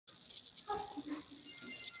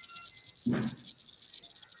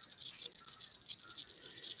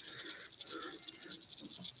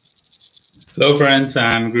Hello, friends,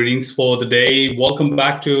 and greetings for the day. Welcome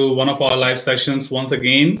back to one of our live sessions once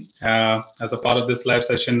again. As a part of this live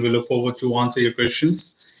session, we look forward to answer your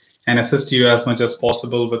questions and assist you as much as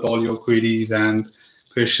possible with all your queries and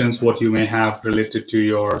questions, what you may have related to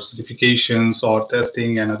your certifications or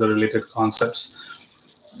testing and other related concepts.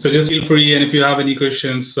 So just feel free, and if you have any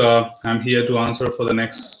questions, I'm here to answer for the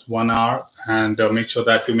next 1 hour, and make sure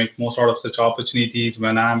that you make most out of such opportunities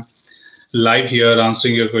when I'm live here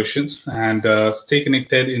answering your questions, and stay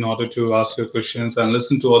connected in order to ask your questions and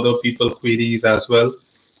listen to other people's queries as well,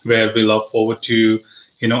 where we look forward to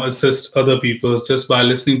assist other people just by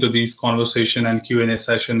listening to these conversation and Q&A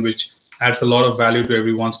session, which adds a lot of value to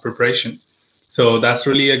everyone's preparation. So that's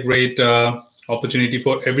really a great opportunity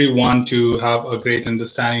for everyone to have a great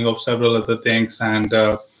understanding of several other things and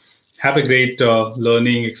have a great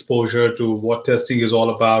learning exposure to what testing is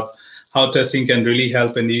all about, how testing can really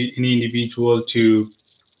help any individual to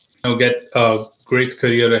get a great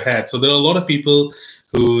career ahead. So there are a lot of people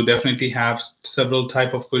who definitely have several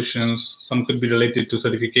type of questions. Some could be related to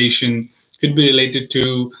certification, could be related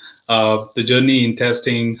to the journey in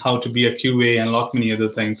testing, how to be a QA, and a lot many other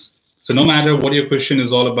things. So no matter what your question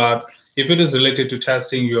is all about, if it is related to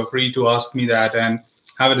testing, you are free to ask me that and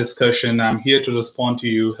have a discussion. I'm here to respond to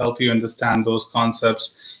you, help you understand those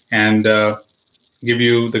concepts, and give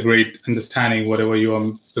you the great understanding, whatever you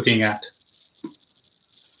are looking at.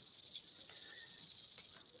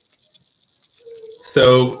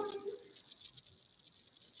 So,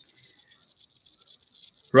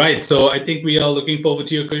 right, so I think we are looking forward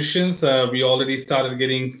to your questions. We already started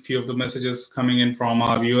getting a few of the messages coming in from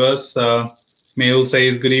our viewers. Mehul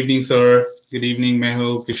says, good evening, sir. Good evening,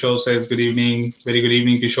 Mehul. Kishore says, good evening. Very good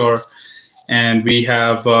evening, Kishore. And we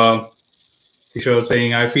have Kishore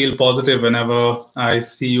saying, I feel positive whenever I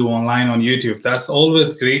see you online on YouTube. That's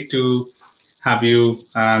always great to have you,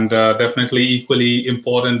 and definitely equally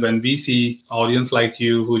important when we see audience like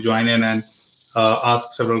you who join in and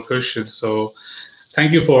ask several questions. So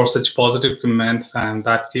thank you for such positive comments, and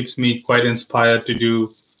that keeps me quite inspired to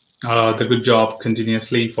do the good job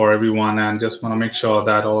continuously for everyone, and just want to make sure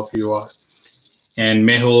that all of you are. And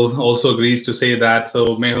Mehul also agrees to say that.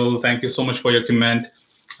 So Mehul, thank you so much for your comment.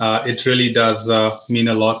 It really does mean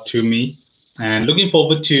a lot to me, and looking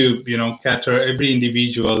forward to cater every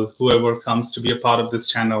individual, whoever comes to be a part of this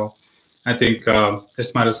channel. I think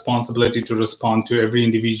it's my responsibility to respond to every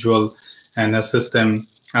individual and assist them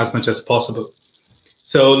as much as possible.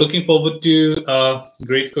 So looking forward to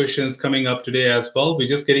great questions coming up today as well. We're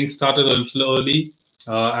just getting started a little early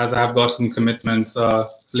as I have got some commitments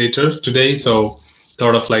later today. So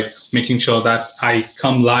sort of like making sure that I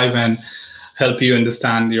come live and help you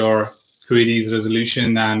understand your queries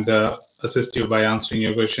resolution and assist you by answering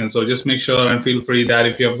your questions. So just make sure and feel free that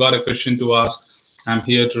if you have got a question to ask, I'm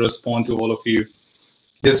here to respond to all of you.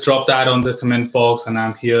 Just drop that on the comment box, and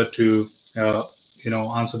I'm here to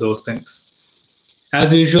answer those things.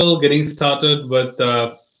 As usual, getting started with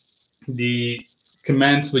the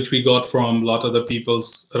comments which we got from a lot of the people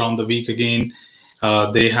around the week again.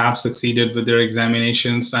 They have succeeded with their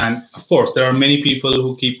examinations. And of course, there are many people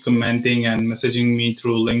who keep commenting and messaging me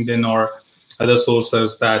through LinkedIn or other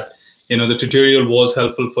sources that, the tutorial was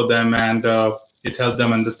helpful for them, and it helped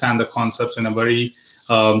them understand the concepts in a very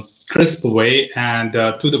crisp way and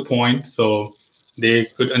to the point. So they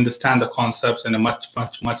could understand the concepts in a much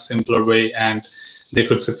simpler way, and they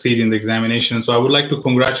could succeed in the examination. So I would like to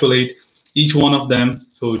congratulate each one of them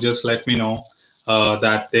who just let me know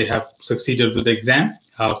that they have succeeded with the exam.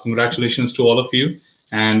 Congratulations to all of you,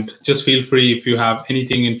 and just feel free if you have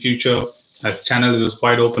anything in future, as channel is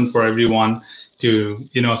quite open for everyone to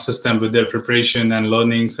assist them with their preparation and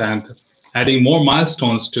learnings and adding more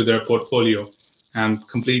milestones to their portfolio. I'm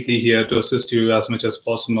completely here to assist you as much as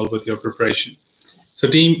possible with your preparation. So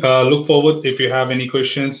team, look forward. If you have any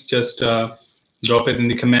questions, just drop it in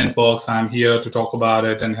the comment box. I'm here to talk about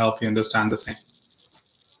it and help you understand the same.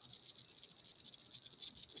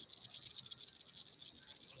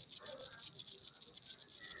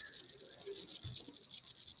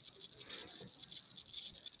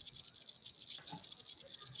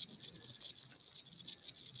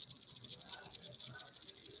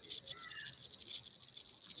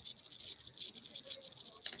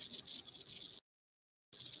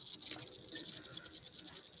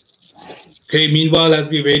 Okay, meanwhile, as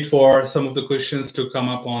we wait for some of the questions to come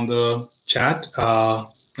up on the chat,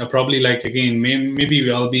 probably again,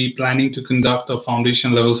 maybe I'll be planning to conduct a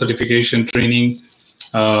foundation level certification training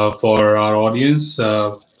for our audience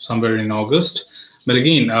somewhere in August. But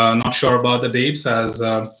again, not sure about the dates, as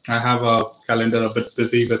I have a calendar a bit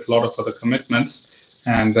busy with a lot of other commitments.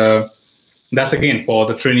 And that's again for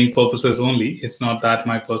the training purposes only. It's not that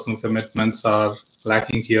my personal commitments are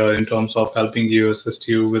lacking here in terms of helping you, assist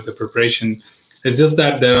you with the preparation. It's just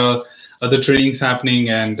that there are other trainings happening,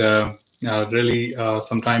 and really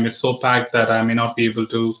sometimes it's so packed that I may not be able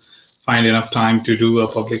to find enough time to do a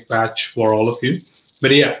public batch for all of you.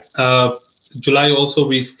 But yeah, July also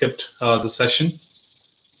we skipped the session.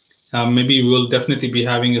 Maybe we'll definitely be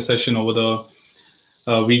having a session over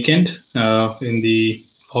the weekend in the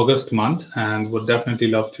August month, and would definitely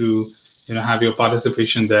love to have your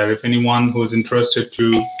participation there. If anyone who is interested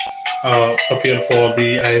to appear for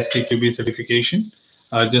the ISTQB certification,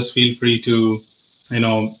 just feel free to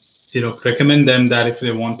recommend them that if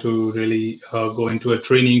they want to really go into a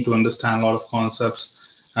training to understand a lot of concepts,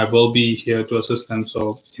 I will be here to assist them.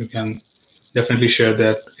 So you can definitely share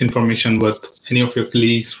that information with any of your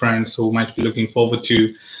colleagues, friends who might be looking forward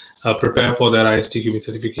to prepare for their ISTQB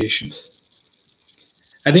certifications.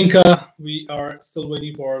 I think we are still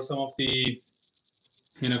waiting for some of the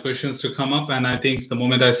questions to come up, and I think the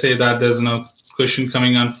moment I say that, there's no question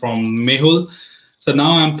coming on from Mehul. So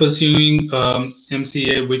now I'm pursuing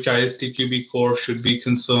MCA, which ISTQB course should be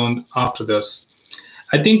concerned after this.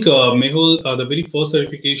 I think Mehul, the very first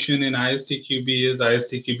certification in ISTQB is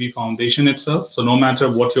ISTQB Foundation itself. So no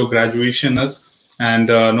matter what your graduation is, and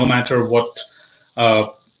no matter what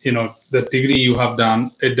the degree you have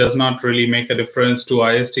done, it does not really make a difference to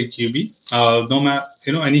ISTQB. No matter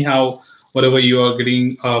anyhow, whatever you are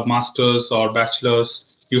getting masters or bachelors,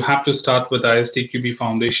 you have to start with ISTQB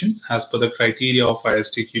Foundation as per the criteria of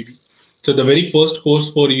ISTQB. So the very first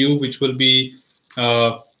course for you, which will be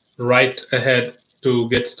right ahead to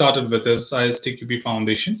get started with, is ISTQB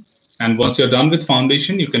Foundation. And once you're done with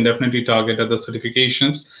Foundation, you can definitely target other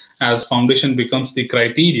certifications, as Foundation becomes the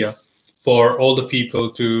criteria for all the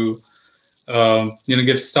people to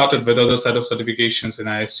get started with other set of certifications in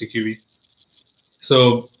ISTQB.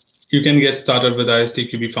 So you can get started with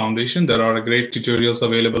ISTQB Foundation. There are great tutorials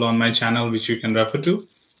available on my channel which you can refer to,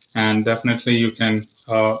 and definitely you can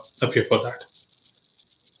appear for that.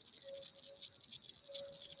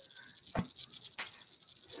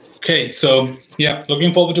 Okay, so yeah,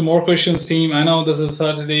 looking forward to more questions, team. I know this is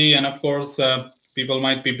Saturday, and of course, people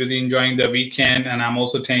might be busy enjoying their weekend, and I'm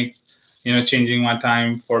also changing my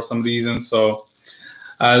time for some reason. So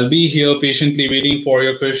I'll be here patiently waiting for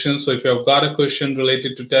your questions. So if you've got a question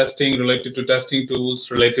related to testing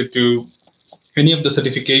tools, related to any of the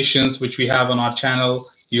certifications which we have on our channel,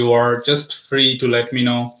 you are just free to let me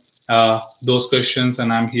know those questions,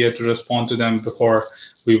 and I'm here to respond to them before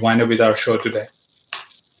we wind up with our show today.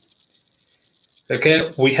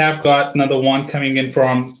 Okay, we have got another one coming in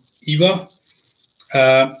from Eva.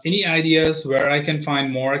 Any ideas where I can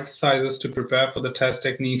find more exercises to prepare for the test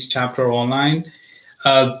techniques chapter online?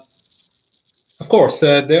 Of course,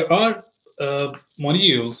 there are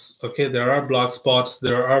modules. Okay, there are blog spots,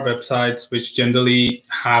 there are websites which generally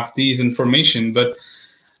have these information, but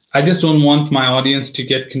I just don't want my audience to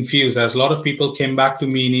get confused, as a lot of people came back to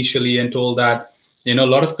me initially and told that a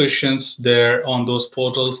lot of questions there on those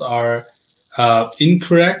portals are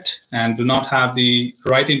incorrect and do not have the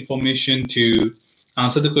right information to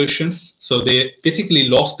answer the questions. So they basically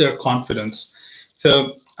lost their confidence.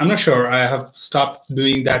 So I'm not sure I have stopped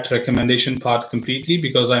doing that recommendation part completely,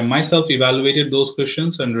 because I myself evaluated those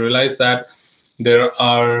questions and realized that there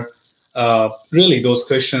are really those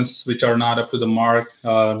questions which are not up to the mark,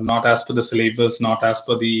 not as per the syllabus, not as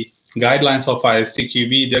per the guidelines of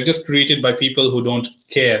ISTQB. They're just created by people who don't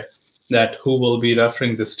care that who will be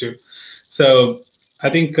referring this to. So I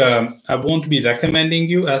think I won't be recommending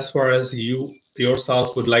you as far as you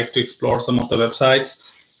yourself would like to explore some of the websites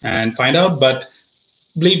and find out. But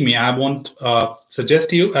believe me, I won't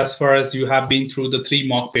suggest you as far as you have been through the 3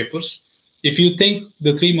 mock papers. If you think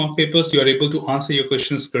the 3 mock papers, you are able to answer your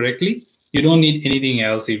questions correctly, you don't need anything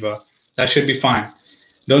else, Eva. That should be fine.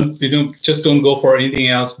 Don't go for anything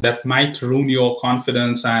else that might ruin your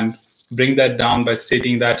confidence and bring that down by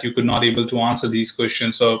stating that you could not able to answer these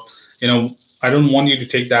questions. So I don't want you to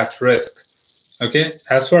take that risk. Okay,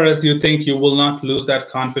 as far as you think you will not lose that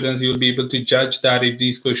confidence, you'll be able to judge that if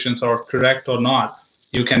these questions are correct or not.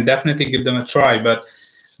 You can definitely give them a try. But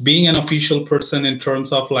being an official person in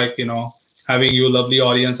terms of having your lovely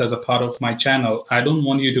audience as a part of my channel, I don't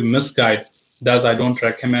want you to misguide. Thus, I don't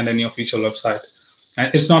recommend any official website.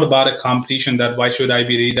 And it's not about a competition that why should I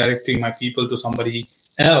be redirecting my people to somebody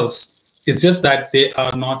else. It's just that they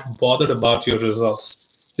are not bothered about your results.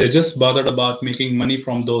 They're just bothered about making money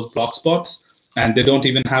from those blog spots, and they don't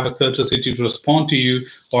even have a courtesy to respond to you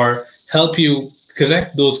or help you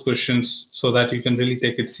correct those questions so that you can really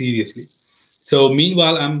take it seriously. So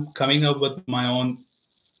meanwhile, I'm coming up with my own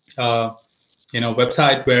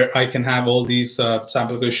website where I can have all these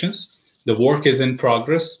sample questions. The work is in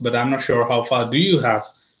progress, but I'm not sure how far do you have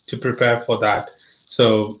to prepare for that.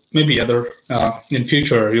 So maybe in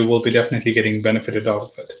future, you will be definitely getting benefited out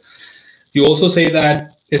of it. You also say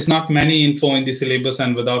that it's not many info in the syllabus,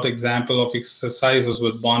 and without example of exercises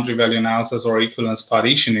with boundary value analysis or equivalence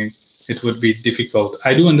partitioning, it would be difficult.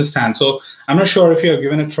 I do understand. So I'm not sure if you have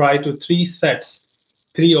given a try to three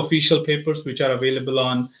official papers which are available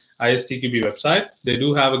on ISTQB website. They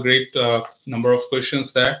do have a great number of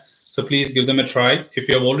questions there. So please give them a try. If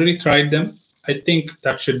you have already tried them, I think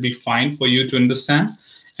that should be fine for you to understand.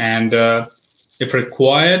 And if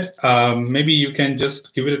required, maybe you can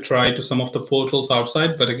just give it a try to some of the portals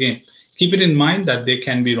outside. But again, keep it in mind that they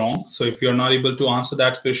can be wrong. So if you're not able to answer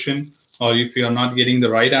that question, or if you're not getting the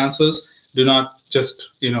right answers, do not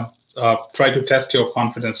just try to test your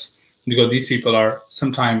confidence, because these people are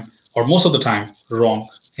sometimes or most of the time wrong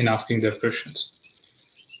in asking their questions.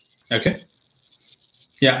 Okay.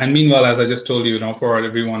 Yeah, and meanwhile, as I just told you, for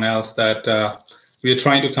everyone else, that we are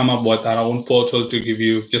trying to come up with our own portal to give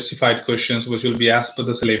you justified questions, which will be as per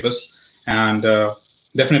the syllabus, and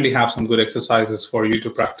definitely have some good exercises for you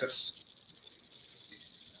to practice.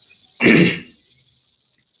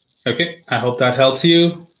 Okay, I hope that helps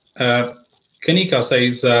you. Kanika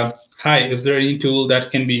says, hi, is there any tool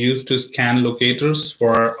that can be used to scan locators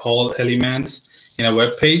for all elements in a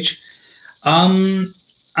web page?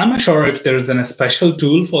 I'm not sure if there's a special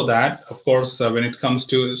tool for that. Of course, when it comes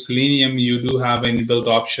to Selenium, you do have an inbuilt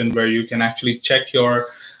option where you can actually check your,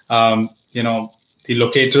 the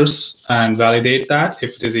locators and validate that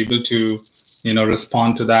if it is able to,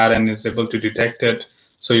 respond to that and is able to detect it.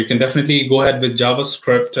 So you can definitely go ahead with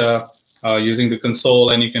JavaScript using the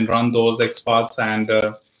console, and you can run those XPaths and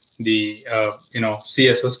the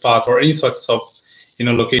CSS path or any sorts of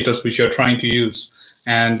locators which you're trying to use.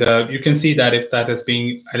 And you can see that if that is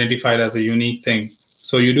being identified as a unique thing.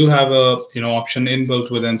 So you do have a option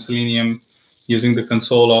inbuilt within Selenium using the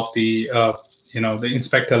console of the the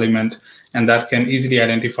inspect element, and that can easily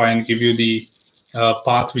identify and give you the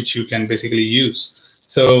path which you can basically use.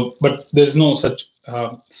 So, but there's no such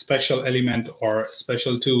special element or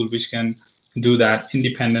special tool which can do that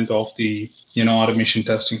independent of the automation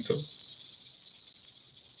testing tool.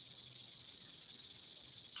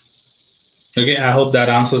 Okay, I hope that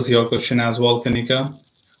answers your question as well, Kanika.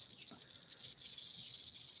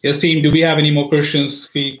 Yes, team, do we have any more questions?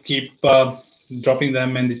 We keep dropping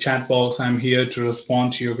them in the chat box. I'm here to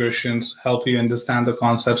respond to your questions, help you understand the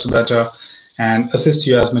concepts better, and assist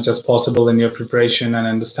you as much as possible in your preparation and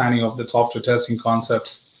understanding of the software testing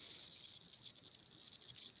concepts.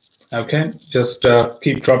 Okay, just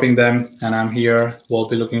keep dropping them, and I'm here. We'll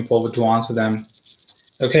be looking forward to answer them.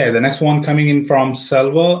 Okay, the next one coming in from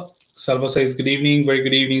Selva. Selva says, good evening, very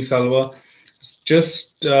good evening, Selva.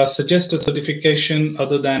 Just suggest a certification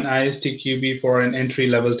other than ISTQB for an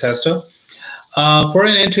entry-level tester. For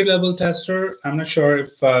an entry-level tester, I'm not sure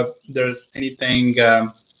if there's anything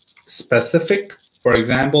specific. For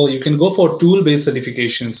example, you can go for tool-based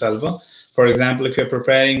certification, Selva. For example, if you're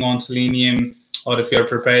preparing on Selenium, or if you're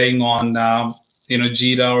preparing on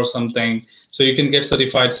Jira or something, so you can get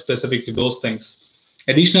certified specific to those things.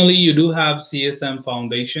 Additionally, you do have CSM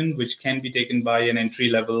Foundation, which can be taken by an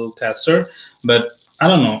entry-level tester, but I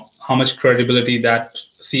don't know how much credibility that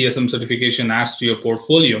CSM certification adds to your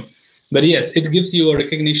portfolio. But yes, it gives you a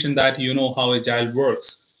recognition that you know how Agile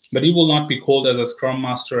works, but you will not be called as a Scrum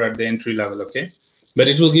Master at the entry level, okay? But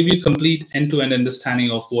it will give you complete end-to-end understanding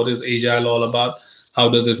of what is Agile all about, how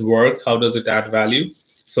does it work, how does it add value.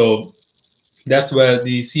 So that's where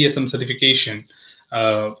the CSM certification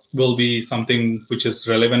will be something which is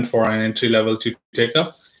relevant for an entry level to take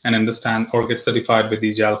up and understand or get certified with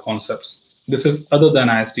these Agile concepts. This is other than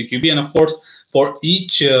ISTQB. And of course, for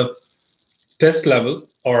each test level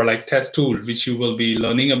or like test tool which you will be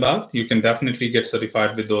learning about, you can definitely get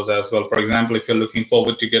certified with those as well. For example, if you're looking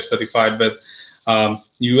forward to get certified with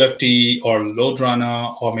UFT or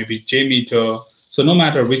LoadRunner or maybe JMeter, so no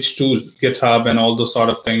matter which tool, GitHub and all those sort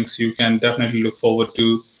of things, you can definitely look forward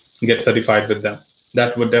to get certified with them.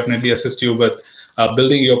 That would definitely assist you with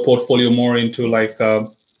building your portfolio more into like a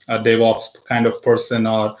DevOps kind of person,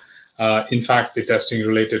 or in fact, the testing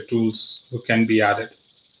related tools who can be added.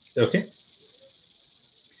 Okay.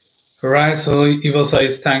 All right. So Eva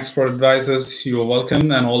says, thanks for advices. You're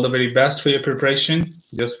welcome, and all the very best for your preparation.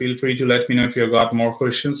 Just feel free to let me know if you've got more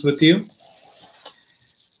questions with you.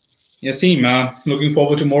 Yasim, looking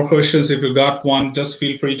forward to more questions. If you got one, just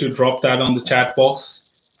feel free to drop that on the chat box.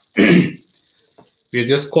 We're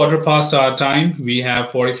just quarter past our time. We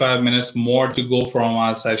have 45 minutes more to go from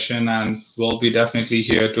our session, and we'll be definitely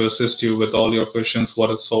here to assist you with all your questions,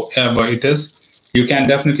 whatsoever it is. You can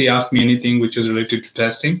definitely ask me anything which is related to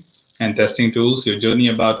testing and testing tools, your journey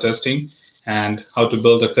about testing, and how to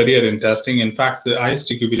build a career in testing. In fact, the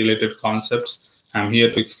ISTQB related concepts, I'm here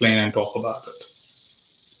to explain and talk about it.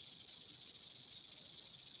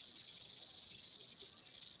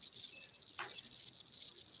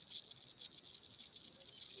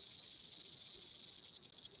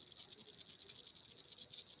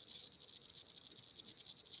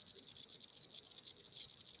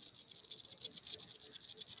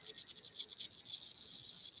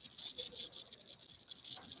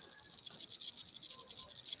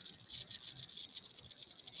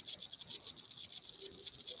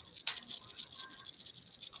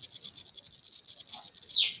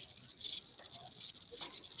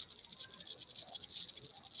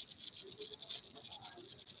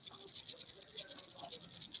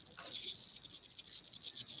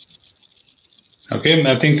 Okay,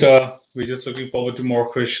 I think we're just looking forward to more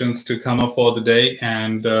questions to come up for the day,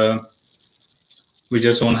 and we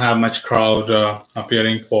just don't have much crowd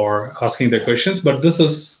appearing for asking the questions, but this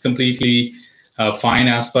is completely fine.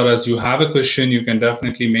 As far as you have a question, you can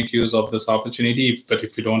definitely make use of this opportunity, but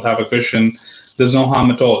if you don't have a question, there's no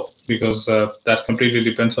harm at all, because that completely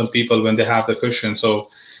depends on people when they have the question. So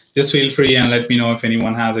just feel free and let me know if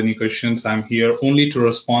anyone has any questions. I'm here only to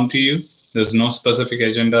respond to you. There's no specific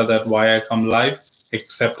agenda that why I come live,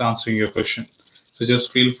 except answering your question. So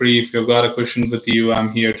just feel free. If you've got a question with you,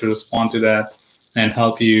 I'm here to respond to that and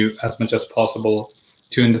help you as much as possible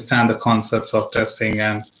to understand the concepts of testing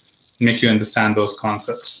and make you understand those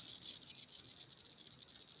concepts.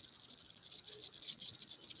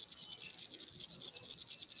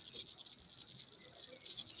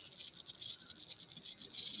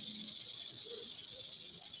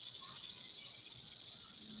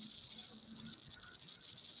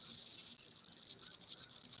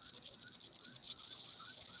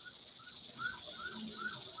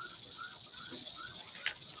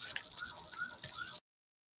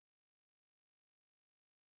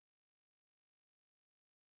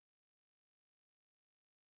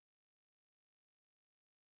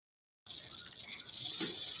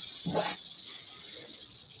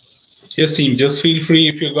 Yes, team, just feel free.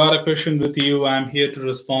 If you got a question with you, I'm here to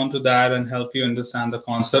respond to that and help you understand the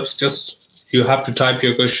concepts. Just you have to type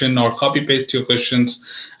your question or copy paste your questions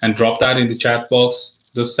and drop that in the chat box.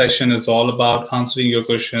 This session is all about answering your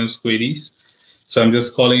questions, queries. So I'm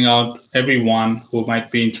just calling out everyone who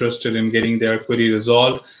might be interested in getting their query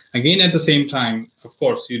resolved. Again, at the same time, of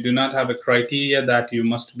course, you do not have a criteria that you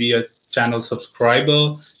must be a channel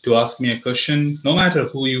subscriber to ask me a question, no matter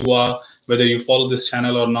who you are, whether you follow this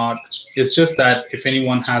channel or not. It's just that if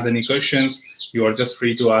anyone has any questions, you are just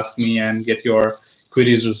free to ask me and get your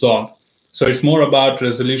queries resolved. So it's more about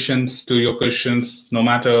resolutions to your questions, no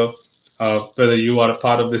matter whether you are a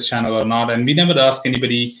part of this channel or not. And we never ask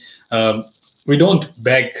anybody, we don't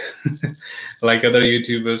beg like other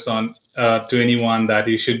YouTubers on to anyone that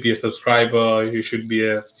you should be a subscriber, you should be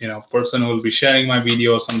a person who will be sharing my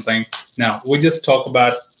video or something. Now, we just talk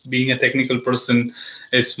about being a technical person.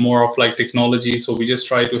 It's more of like technology. So we just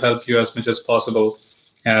try to help you as much as possible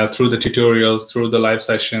through the tutorials, through the live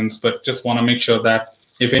sessions, but just want to make sure that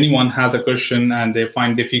if anyone has a question and they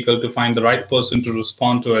find difficult to find the right person to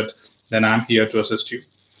respond to it, then I'm here to assist you.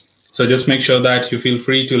 So just make sure that you feel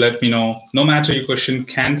free to let me know. No matter your question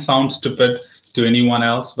can sound stupid to anyone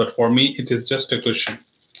else, but for me, it is just a question.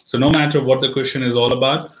 So no matter what the question is all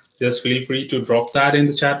about, just feel free to drop that in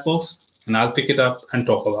the chat box and I'll pick it up and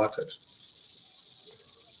talk about it.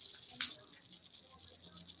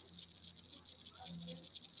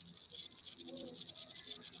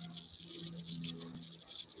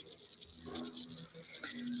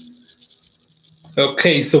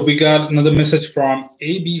 Okay, so we got another message from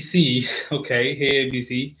ABC. Okay, hey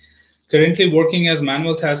ABC. Currently working as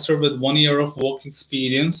manual tester with 1 year of work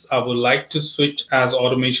experience. I would like to switch as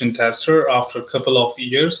automation tester after a couple of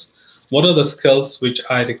years. What are the skills which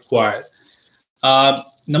I require?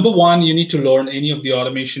 Number one, you need to learn any of the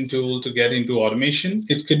automation tool to get into automation.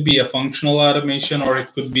 It could be a functional automation or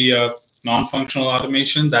it could be a non-functional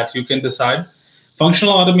automation that you can decide.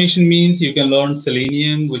 Functional automation means you can learn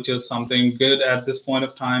Selenium, which is something good at this point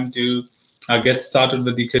of time to get started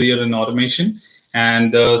with the career in automation.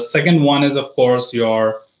 And the second one is, of course,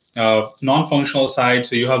 your non-functional side.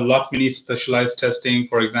 So you have a lot many specialized testing.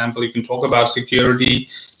 For example, you can talk about security,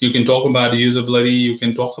 you can talk about usability, you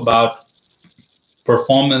can talk about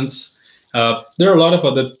performance. There are a lot of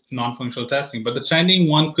other non-functional testing, but the trending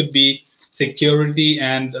one could be security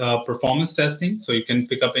and performance testing. So you can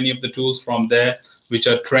pick up any of the tools from there which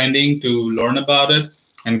are trending to learn about it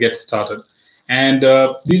and get started. And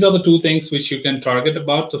these are the two things which you can target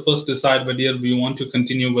about. So first decide whether you want to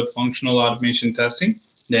continue with functional automation testing,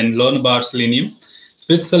 then learn about Selenium.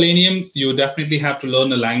 With Selenium, you definitely have to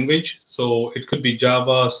learn a language. So it could be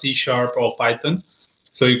Java, C# or Python.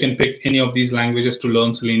 So you can pick any of these languages to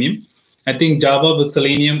learn Selenium. I think Java with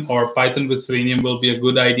Selenium or Python with Selenium will be a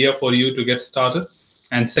good idea for you to get started.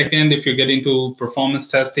 And second, if you get into performance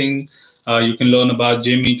testing, you can learn about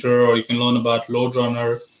JMeter or you can learn about Load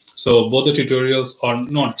Runner. So both the tutorials are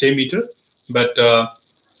not JMeter, but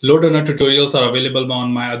Load Runner tutorials are available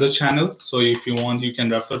on my other channel. So if you want, you can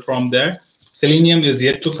refer from there. Selenium is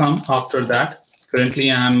yet to come after that.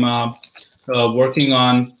 Currently, I'm working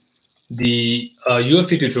on the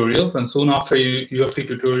UFT tutorials, and soon after UFT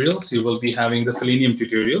tutorials, you will be having the Selenium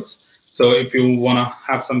tutorials. So if you want to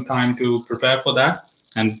have some time to prepare for that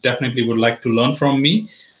and definitely would like to learn from me,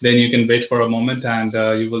 then you can wait for a moment and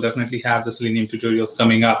you will definitely have the Selenium tutorials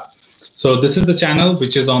coming up. So this is the channel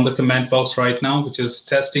which is on the comment box right now, which is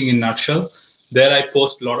Testing in Nutshell. There I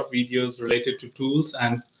post a lot of videos related to tools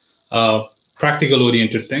and practical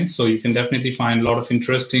oriented things. So you can definitely find a lot of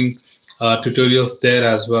interesting tutorials there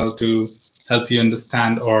as well to help you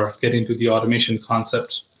understand or get into the automation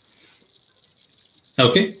concepts.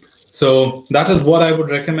 Okay, so that is what I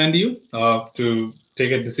would recommend you to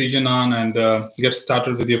take a decision on and get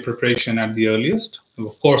started with your preparation at the earliest.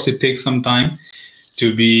 Of course, it takes some time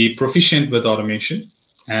to be proficient with automation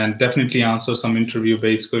and definitely answer some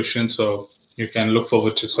interview-based questions. So you can look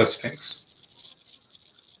forward to such things.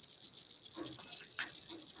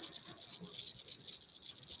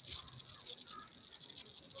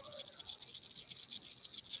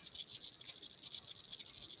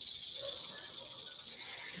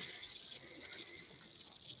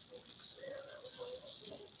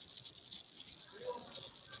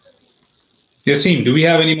 Yassine, do we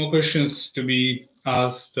have any more questions to be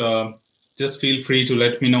asked? Just feel free to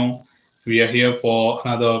let me know. We are here for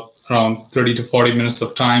another around 30 to 40 minutes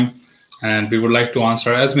of time, and we would like to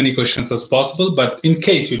answer as many questions as possible. But in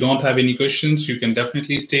case you don't have any questions, you can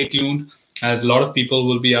definitely stay tuned, as a lot of people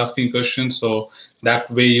will be asking questions. So that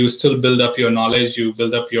way you still build up your knowledge, you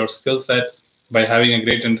build up your skill set by having a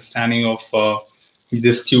great understanding of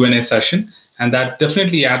this Q&A session. And that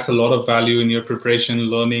definitely adds a lot of value in your preparation,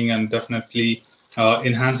 learning, and definitely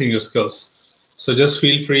enhancing your skills. So just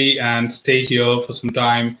feel free and stay here for some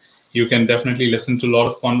time. You can definitely listen to a lot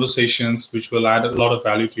of conversations, which will add a lot of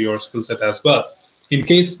value to your skill set as well. In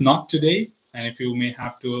case not today, and if you may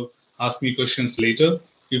have to ask me questions later,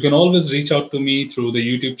 you can always reach out to me through the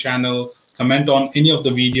YouTube channel, comment on any of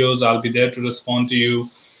the videos. I'll be there to respond to you.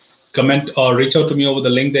 Comment or reach out to me over the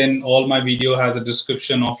LinkedIn. All my video has a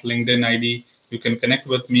description of LinkedIn ID. You can connect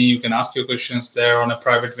with me. You can ask your questions there on a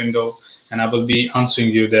private window, and I will be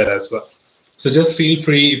answering you there as well. So just feel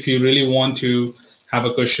free if you really want to have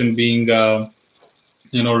a question being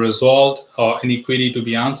resolved or any query to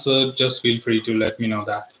be answered, just feel free to let me know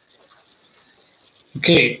that.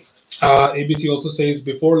 Okay. ABC also says,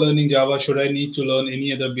 before learning Java, should I need to learn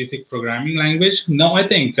any other basic programming language? No, I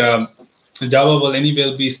think Java will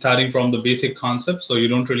anyway be starting from the basic concept, so you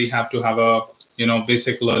don't really have to have a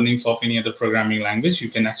basic learnings of any other programming language. You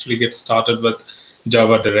can actually get started with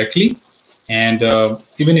Java directly, and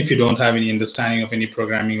even if you don't have any understanding of any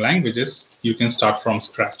programming languages, you can start from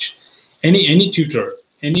scratch. Any tutor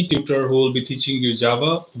who will be teaching you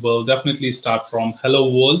Java will definitely start from Hello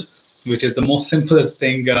World, which is the most simplest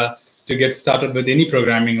thing to get started with any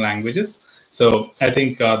programming languages. So I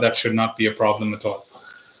think that should not be a problem at all.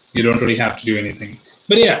 You don't really have to do anything.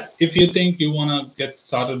 But yeah, if you think you want to get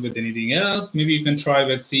started with anything else, maybe you can try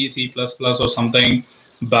with C, C++ or something.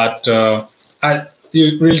 But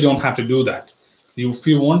you really don't have to do that. If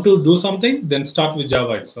you want to do something, then start with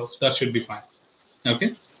Java itself. That should be fine.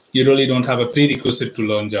 Okay? You really don't have a prerequisite to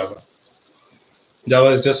learn Java. Java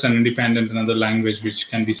is just an independent another language which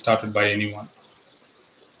can be started by anyone.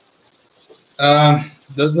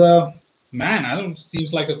 There's a man. I don't.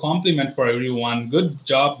 Seems like a compliment for everyone. Good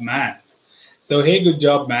job, man. So hey, good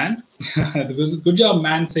job, man. The good job,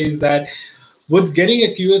 man says that would getting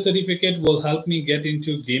a QA certificate will help me get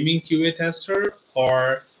into gaming QA tester,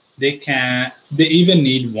 or they even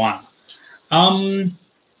need one.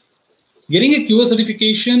 Getting a QA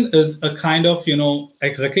certification is a kind of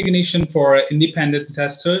a recognition for an independent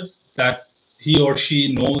tester that he or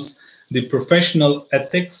she knows the professional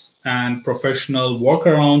ethics and professional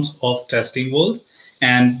workarounds of testing world,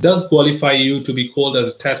 and does qualify you to be called as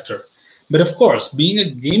a tester. But of course, being a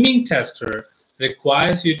gaming tester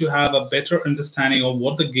requires you to have a better understanding of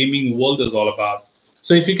what the gaming world is all about.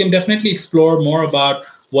 So if you can definitely explore more about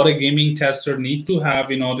what a gaming tester need to have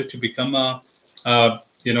in order to become a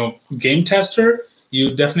game tester,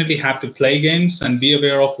 you definitely have to play games and be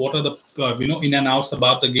aware of what are the in and outs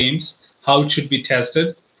about the games, how it should be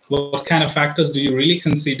tested, what kind of factors do you really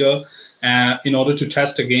consider in order to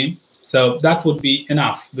test a game. So that would be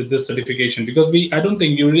enough with this certification, because I don't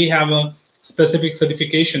think you really have a specific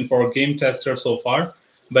certification for a game tester so far.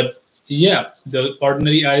 But yeah, the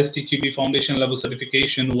ordinary ISTQB foundation level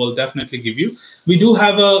certification will definitely give you. We do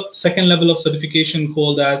have a second level of certification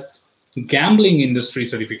called as gambling industry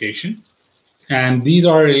certification. And these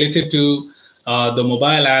are related to the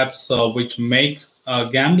mobile apps which make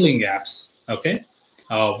gambling apps, okay?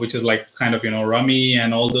 Which is like kind of, Rummy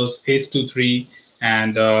and all those Ace2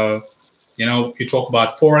 and you talk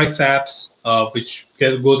about Forex apps, which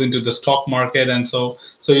goes into the stock market. And so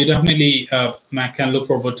you definitely can look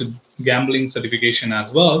forward to gambling certification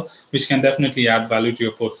as well, which can definitely add value to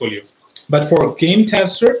your portfolio. But for a game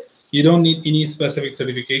tester, you don't need any specific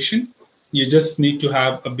certification. You just need to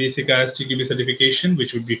have a basic ISTQB certification,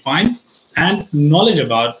 which would be fine, and knowledge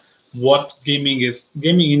about what gaming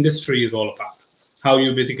industry is all about, how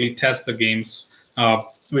you basically test the games,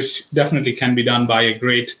 which definitely can be done by a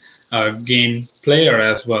great game player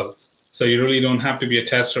as well. So you really don't have to be a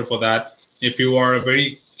tester for that. If you are a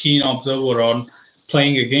very keen observer on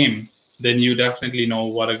playing a game, then you definitely know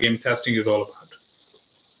what a game testing is all about.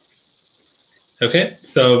 Okay,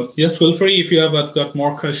 so yes, feel free if you have got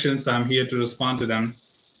more questions. I'm here to respond to them.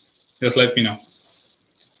 Just let me know.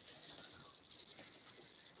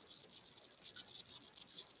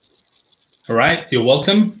 All right, you're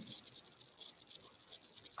welcome.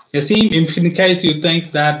 Yasim, if in case you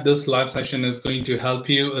think that this live session is going to help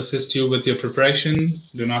you, assist you with your preparation,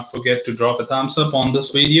 do not forget to drop a thumbs up on this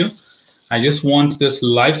video. I just want this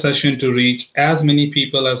live session to reach as many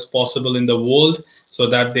people as possible in the world so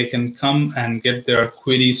that they can come and get their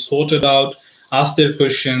queries sorted out, ask their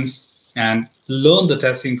questions, and learn the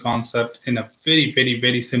testing concept in a very, very,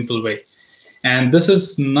 very simple way. And this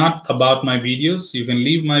is not about my videos. You can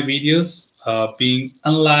leave my videos being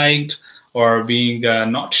unliked or being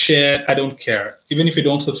not shared. I don't care. Even if you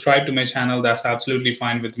don't subscribe to my channel, that's absolutely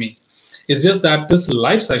fine with me. It's just that this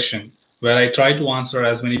live session, where I try to answer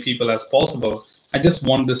as many people as possible, I just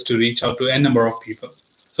want this to reach out to a number of people.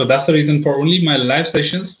 So that's the reason for only my live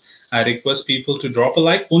sessions, I request people to drop a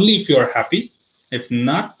like only if you're happy. If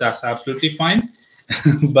not, that's absolutely fine.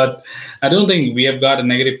 But I don't think we have got a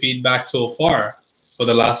negative feedback so far for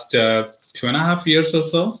the last 2.5 years or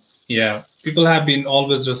so. Yeah, people have been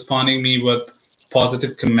always responding me with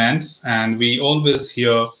positive comments, and we always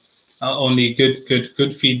hear only good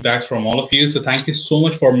feedbacks from all of you. So thank you so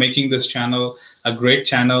much for making this channel, a great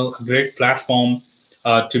platform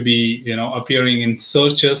to be appearing in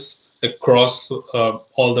searches across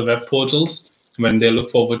all the web portals when they look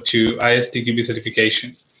forward to ISTQB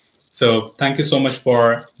certification. So thank you so much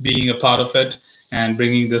for being a part of it and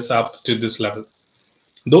bringing this up to this level.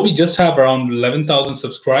 Though we just have around 11,000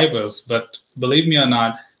 subscribers, but believe me or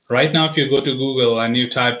not, right now if you go to Google and you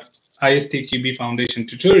type ISTQB Foundation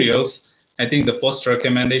tutorials, I think the first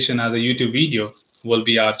recommendation as a YouTube video will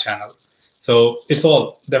be our channel. So it's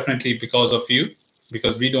all definitely because of you,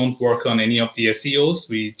 because we don't work on any of the SEOs.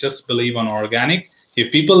 We just believe on organic.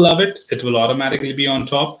 If people love it, it will automatically be on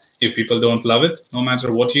top. If people don't love it, no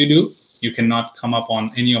matter what you do, you cannot come up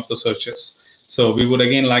on any of the searches. So we would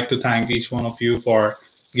again like to thank each one of you for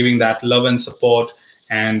giving that love and support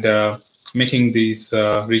and making these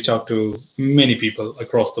reach out to many people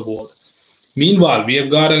across the world. Meanwhile, we have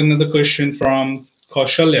got another question from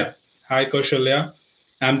Kaushalya. Hi, Kaushalya.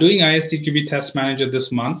 I'm doing ISTQB Test Manager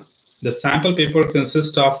this month. The sample paper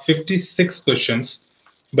consists of 56 questions,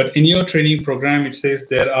 but in your training program, it says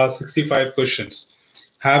there are 65 questions.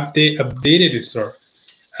 Have they updated it, sir?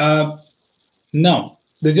 No,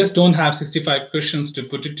 they just don't have 65 questions to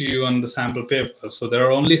put it to you on the sample paper. So there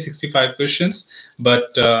are only 65 questions,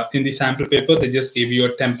 but in the sample paper, they just gave you a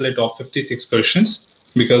template of 56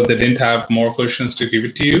 questions because they didn't have more questions to give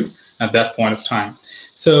it to you at that point of time.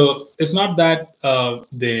 So it's not that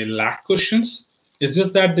they lack questions. It's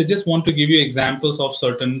just that they just want to give you examples of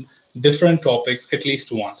certain different topics at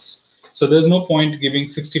least once. So there's no point giving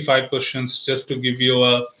 65 questions just to give you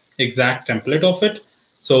a exact template of it.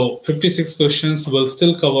 So 56 questions will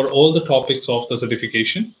still cover all the topics of the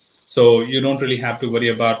certification. So you don't really have to worry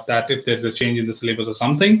about that if there's a change in the syllabus or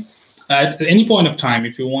something. At any point of time,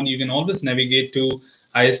 if you want, you can always navigate to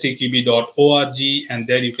istqb.org, and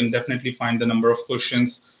there you can definitely find the number of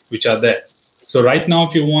questions which are there. So right now,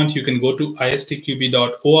 if you want, you can go to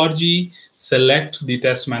istqb.org, select the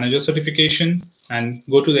test manager certification, and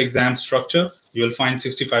go to the exam structure. You will find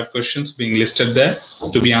 65 questions being listed there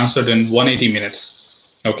to be answered in 180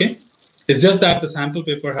 minutes. Okay. It's just that the sample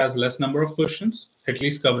paper has less number of questions, at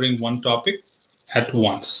least covering one topic at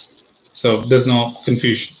once. So there's no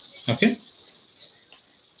confusion. Okay.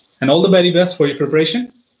 And all the very best for your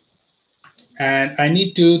preparation. And I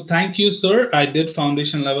need to thank you, sir. I did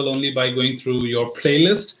foundation level only by going through your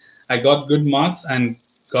playlist. I got good marks and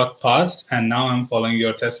got passed, and now I'm following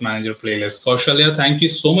your test manager playlist. Kaushalya, thank you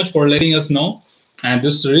so much for letting us know. And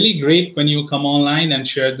this is really great when you come online and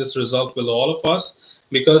share this result with all of us,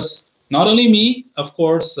 because not only me, of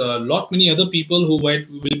course, a lot many other people who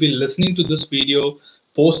will be listening to this video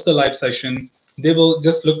post the live session, they will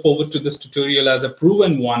just look forward to this tutorial as a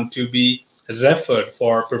proven one to be referred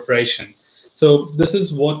for preparation. So this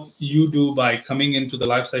is what you do by coming into the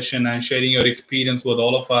live session and sharing your experience with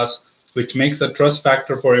all of us, which makes a trust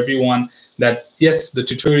factor for everyone that, yes, the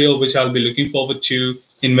tutorial which I'll be looking forward to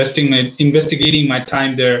investing my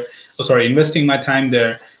time there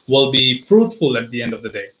will be fruitful at the end of the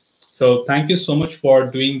day. So thank you so much for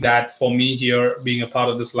doing that for me here, being a part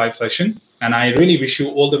of this live session. And I really wish you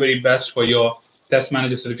all the very best for your test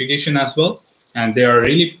manager certification as well. And they are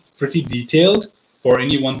really pretty detailed for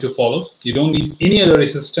anyone to follow. You don't need any other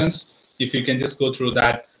assistance if you can just go through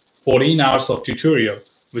that 14 hours of tutorial,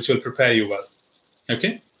 which will prepare you well.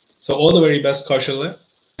 Okay, so all the very best, Kaushalya,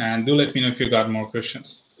 and do let me know if you got more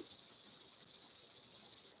questions.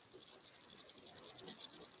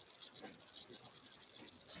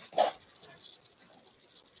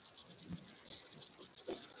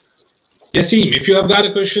 Yes, team, if you have got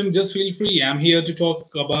a question, just feel free. I'm here to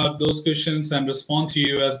talk about those questions and respond to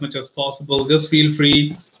you as much as possible. Just feel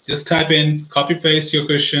free. Just type in, copy paste your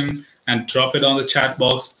question and drop it on the chat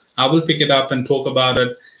box. I will pick it up and talk about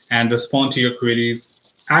it and respond to your queries,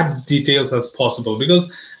 add details as possible. Because,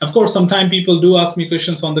 of course, sometimes people do ask me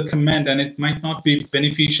questions on the comment, and it might not be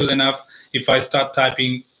beneficial enough if I start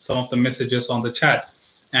typing some of the messages on the chat.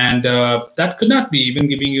 And that could not be even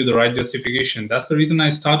giving you the right justification. That's the reason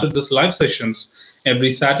I started this live sessions every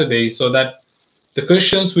Saturday, so that the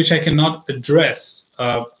questions which I cannot address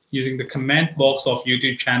using the comment box of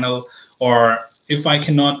YouTube channel, or if I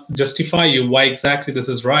cannot justify you why exactly this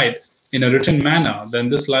is right in a written manner, then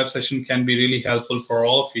this live session can be really helpful for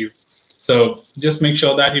all of you. So just make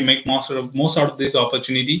sure that you make most out of this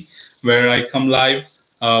opportunity where I come live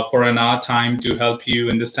for an hour time to help you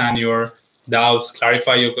understand your doubts,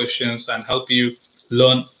 clarify your questions, and help you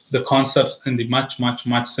learn the concepts in the much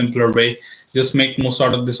simpler way. Just make most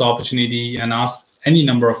out of this opportunity and ask any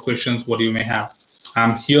number of questions what you may have.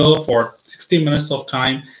 I'm here for 60 minutes of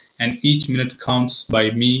time, and each minute counts by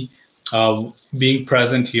me being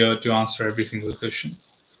present here to answer every single question.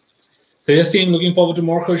 So yes, team, looking forward to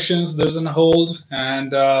more questions. There's on hold,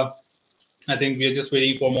 and I think we are just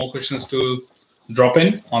waiting for more questions to drop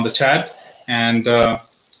in on the chat, and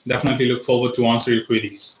definitely look forward to answer your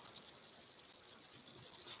queries.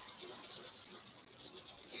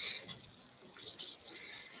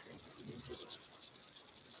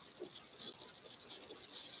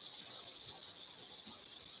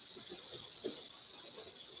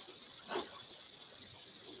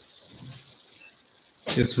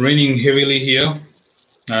 It's raining heavily here,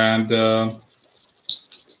 and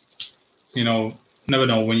you know, never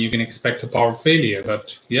know when you can expect a power failure,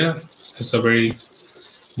 but yeah, it's a very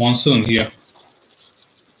monsoon here.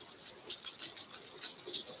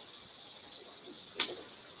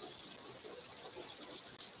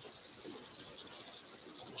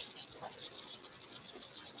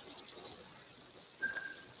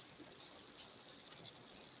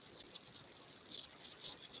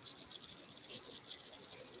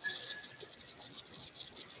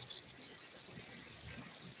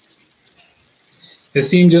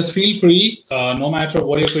 Yasim, just feel free, no matter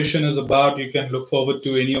what your question is about, you can look forward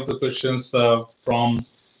to any of the questions from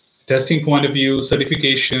testing point of view,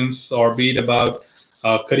 certifications, or be it about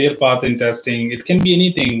career path in testing. It can be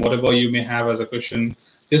anything, whatever you may have as a question.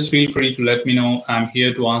 Just feel free to let me know. I'm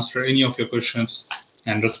here to answer any of your questions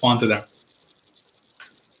and respond to them.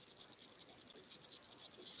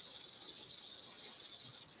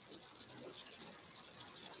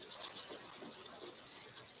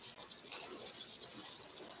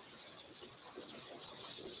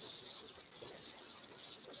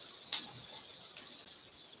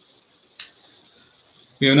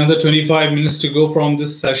 We have another 25 minutes to go from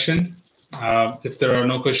this session. If there are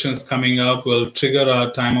no questions coming up, we'll trigger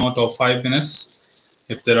a timeout of 5 minutes.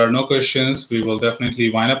 If there are no questions, we will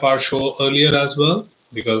definitely wind up our show earlier as well,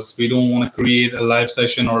 because we don't want to create a live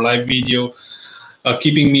session or live video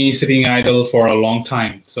keeping me sitting idle for a long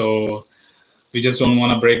time. So we just don't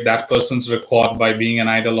want to break that person's record by being an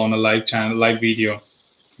idol on a live channel, live video,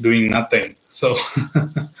 doing nothing. So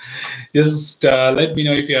just let me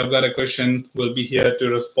know if you have got a question. We'll be here to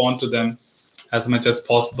respond to them as much as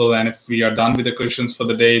possible. And if we are done with the questions for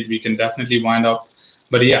the day, we can definitely wind up.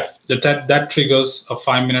 But yeah, that triggers a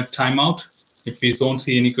 5-minute timeout. If we don't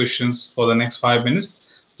see any questions for the next 5 minutes,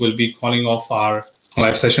 we'll be calling off our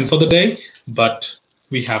live session for the day. But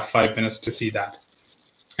we have 5 minutes to see that.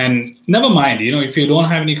 And never mind, if you don't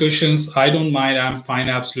have any questions, I don't mind. I'm fine,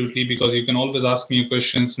 absolutely, because you can always ask me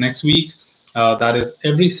questions next week. That is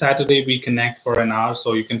every Saturday we connect for an hour,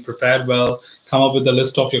 so you can prepare well, come up with a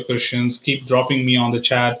list of your questions, keep dropping me on the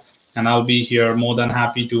chat, and I'll be here more than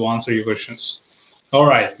happy to answer your questions. All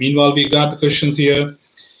right, meanwhile, we got the questions here.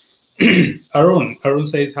 Arun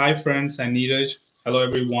says, hi friends, and Neeraj. Hello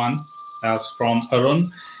everyone. That's from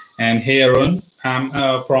Arun. And hey Arun, I'm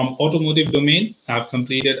from automotive domain. I've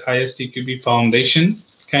completed ISTQB Foundation.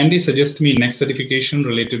 Kindly suggest me next certification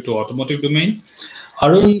related to automotive domain.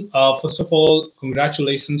 Arun, first of all,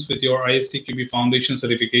 congratulations with your ISTQB Foundation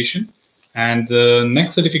certification. And the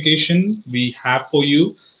next certification we have for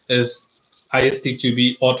you is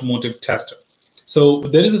ISTQB Automotive Tester. So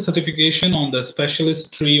there is a certification on the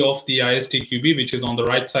specialist tree of the ISTQB, which is on the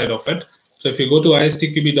right side of it. So if you go to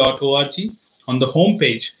istqb.org, on the home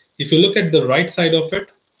page, if you look at the right side of it,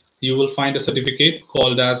 you will find a certificate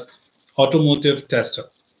called as Automotive Tester.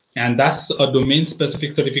 And that's a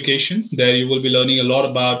domain-specific certification. There you will be learning a lot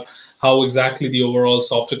about how exactly the overall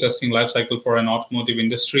software testing lifecycle for an automotive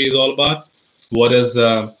industry is all about. What is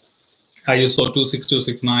ISO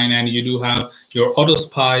 26269, and you do have your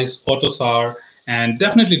AutoSpice, AutoSAR, and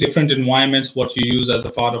definitely different environments what you use as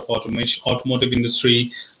a part of automotive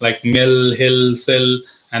industry, like Mill, Hill, SIL,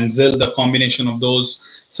 and ZIL, the combination of those.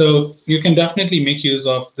 So you can definitely make use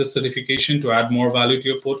of this certification to add more value to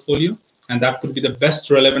your portfolio. And that could be the best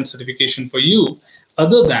relevant certification for you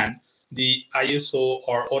other than the ISO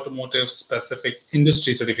or automotive specific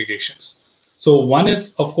industry certifications. So one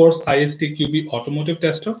is, of course, ISTQB Automotive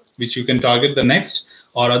Tester, which you can target the next,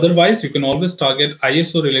 or otherwise you can always target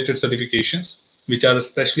ISO related certifications, which are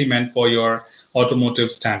especially meant for your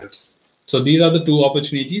automotive standards. So these are the two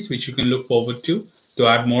opportunities which you can look forward to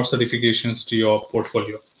add more certifications to your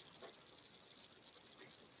portfolio.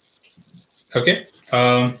 Okay.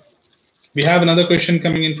 We have another question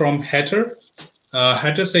coming in from Hatter.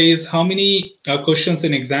 Hatter says, how many questions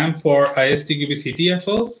in exam for ISTQB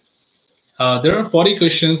CTFL? There are 40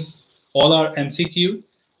 questions, all are MCQ,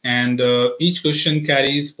 and each question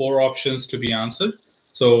carries 4 options to be answered.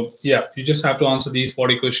 So yeah, you just have to answer these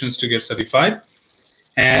 40 questions to get certified.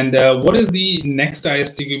 And what is the next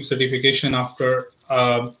ISTQB certification after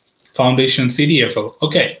Foundation CTFL?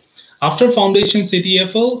 Okay, after Foundation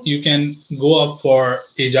CTFL, you can go up for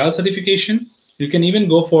Agile certification. You can even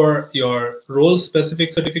go for your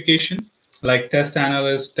role-specific certification, like Test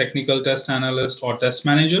Analyst, Technical Test Analyst, or Test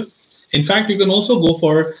Manager. In fact, you can also go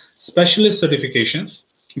for specialist certifications,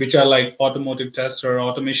 which are like Automotive Tester,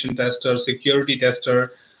 Automation Tester, Security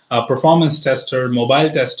Tester, Performance Tester, Mobile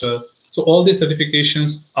Tester. So all these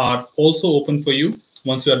certifications are also open for you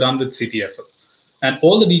once you are done with CTFL. And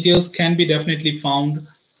all the details can be definitely found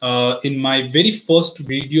in my very first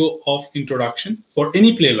video of introduction for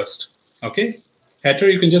any playlist. Okay, Hatter,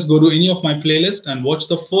 you can just go to any of my playlists and watch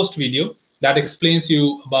the first video that explains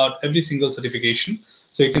you about every single certification.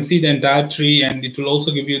 So you can see the entire tree, and it will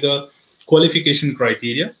also give you the qualification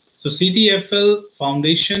criteria. So CTFL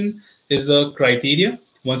Foundation is a criteria.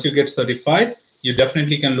 Once you get certified, you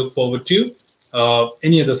definitely can look forward to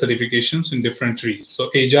any other certifications in different trees. So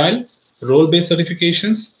Agile, role-based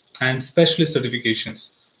certifications, and specialist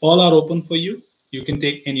certifications, all are open for you. You can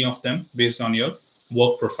take any of them based on your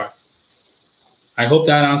work profile. I hope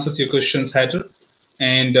that answers your questions, Hatter.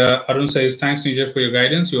 And Arun says, thanks, Neeraj, for your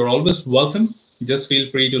guidance. You're always welcome. Just feel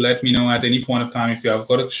free to let me know at any point of time if you have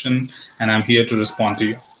got a question, and I'm here to respond to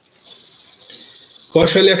you.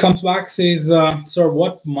 Kaushalya comes back, says, sir,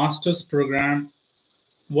 what master's program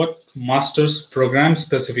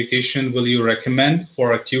specification will you recommend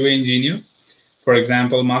for a QA engineer? For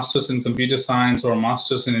example, master's in computer science or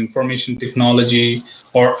master's in information technology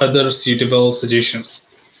or other suitable suggestions.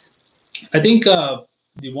 I think the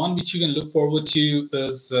one which you can look forward to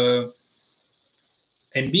is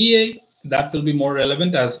MBA. That will be more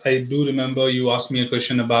relevant, as I do remember you asked me a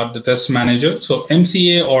question about the test manager. So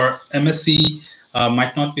MCA or MSc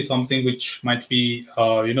might not be something which might be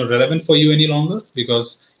relevant for you any longer,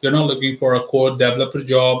 because you're not looking for a core developer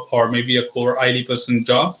job or maybe a core IT person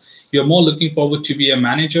job. You're more looking forward to be a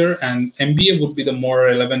manager, and MBA would be the more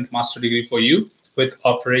relevant master degree for you, with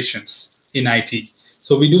operations in IT.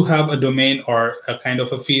 So we do have a domain or a kind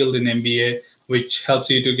of a field in MBA which helps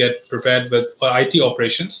you to get prepared with IT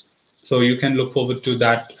operations. So you can look forward to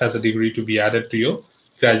that as a degree to be added to your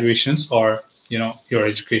graduations or your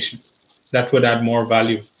education. That would add more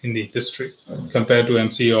value in the industry compared to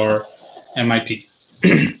MC or MIT.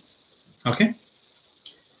 Okay.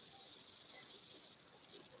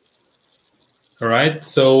 All right.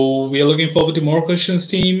 So we are looking forward to more questions,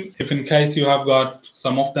 team. If in case you have got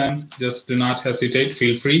some of them, just do not hesitate.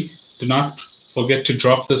 Feel free. Do not forget to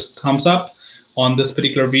drop this thumbs up on this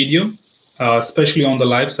particular video, especially on the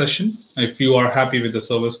live session. If you are happy with the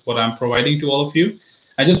service, what I'm providing to all of you,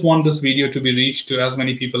 I just want this video to be reached to as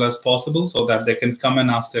many people as possible so that they can come and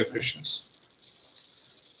ask their questions.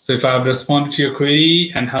 So if I have responded to your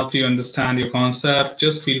query and helped you understand your concept,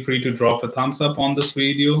 just feel free to drop a thumbs up on this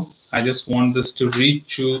video. I just want this to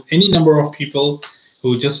reach to any number of people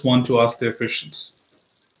who just want to ask their questions.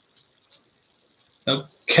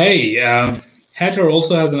 Okay, Hatter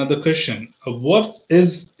also has another question. What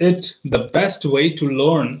is it the best way to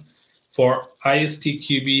learn for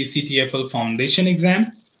ISTQB CTFL Foundation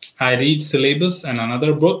exam? I read syllabus and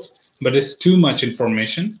another book, but it's too much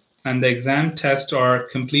information and the exam tests are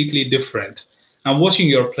completely different. I'm watching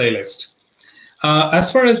your playlist.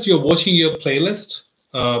 As far as you're watching your playlist,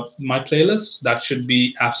 my playlist, that should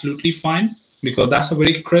be absolutely fine because that's a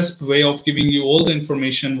very crisp way of giving you all the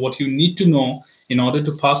information, what you need to know in order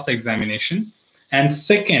to pass the examination. And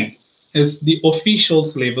second is the official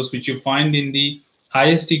syllabus, which you find in the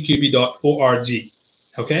ISTQB.org.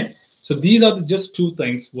 Okay, so these are just two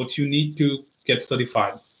things what you need to get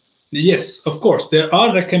certified. Yes, of course, there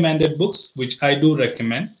are recommended books, which I do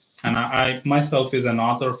recommend. And I myself is an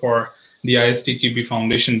author for the ISTQB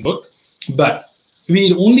Foundation book. But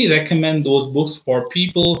we only recommend those books for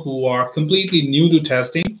people who are completely new to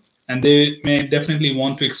testing, and they may definitely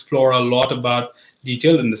want to explore a lot about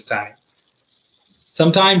detailed understanding.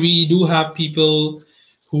 Sometimes we do have people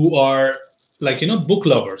who are book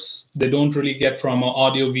lovers. They don't really get from an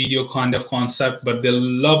audio video kind of concept, but they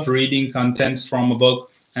love reading contents from a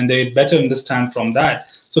book and they better understand from that.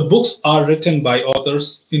 So books are written by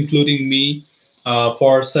authors, including me,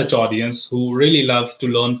 for such audience who really love to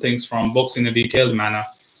learn things from books in a detailed manner.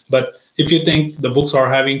 But if you think the books are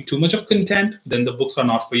having too much of content, then the books are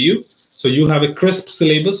not for you. So you have a crisp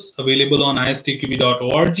syllabus available on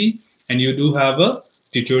istqb.org, and you do have a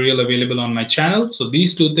tutorial available on my channel. So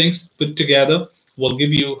these two things put together will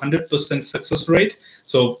give you 100% success rate.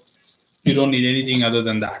 So you don't need anything other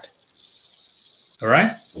than that. All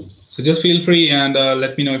right. So just feel free and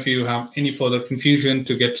let me know if you have any further confusion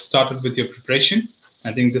to get started with your preparation.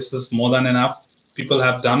 I think this is more than enough. People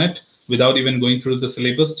have done it without even going through the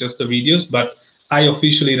syllabus, just the videos. But I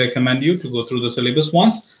officially recommend you to go through the syllabus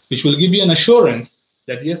once, which will give you an assurance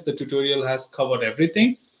that yes, the tutorial has covered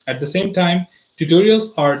everything. At the same time,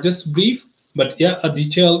 tutorials are just brief, but yeah, a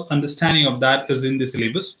detailed understanding of that is in the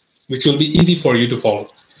syllabus, which will be easy for you to follow.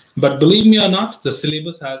 But believe me or not, the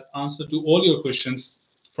syllabus has answer to all your questions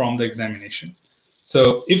from the examination.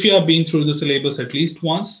 So if you have been through the syllabus at least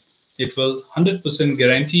once, it will 100%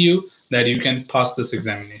 guarantee you that you can pass this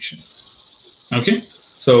examination. Okay,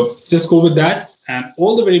 so just go with that, and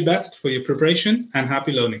all the very best for your preparation and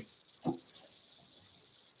happy learning.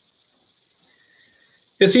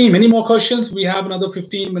 Yes, team, any more questions? We have another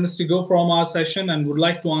 15 minutes to go from our session and would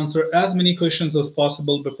like to answer as many questions as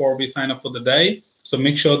possible before we sign up for the day. So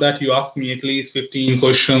make sure that you ask me at least 15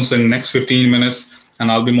 questions in the next 15 minutes,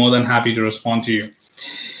 and I'll be more than happy to respond to you.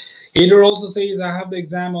 Ader also says, I have the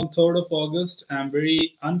exam on 3rd of August. I'm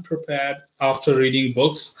very unprepared after reading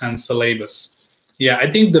books and syllabus. Yeah, I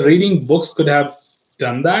think the reading books could have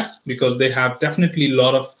done that because they have definitely a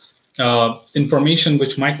lot of information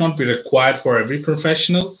which might not be required for every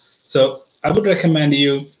professional. So I would recommend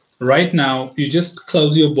you right now, you just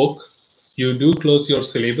close your book. You do close your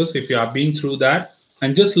syllabus if you have been through that,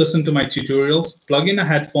 and just listen to my tutorials, plug in a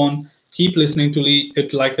headphone, keep listening to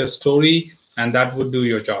it like a story, and that would do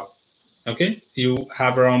your job. Okay, you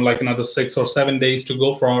have around like another 6 or 7 days to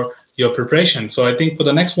go for your preparation. So I think for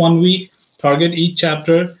the next 1 week, target each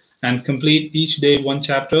chapter and complete each day 1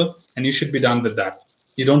 chapter, and you should be done with that.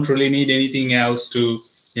 You don't really need anything else to,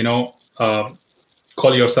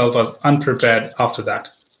 call yourself as unprepared after that.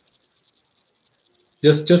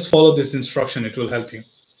 Just follow this instruction, it will help you.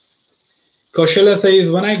 Kaushala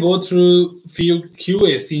says, when I go through few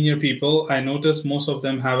QA senior people, I notice most of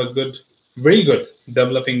them have a very good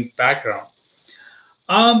developing background.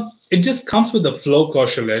 It just comes with the flow,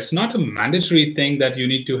 Kaushala. It's not a mandatory thing that you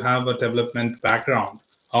need to have a development background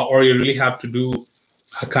or you really have to do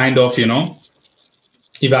a kind of,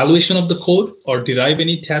 evaluation of the code or derive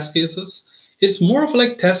any test cases. It's more of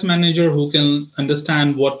like test manager who can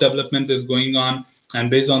understand what development is going on, and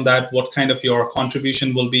based on that, what kind of your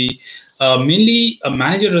contribution will be. Mainly, a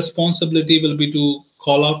manager responsibility will be to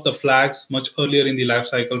call out the flags much earlier in the life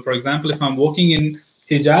cycle. For example, if I'm working in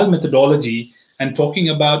agile methodology and talking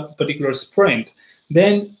about a particular sprint,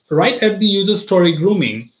 then right at the user story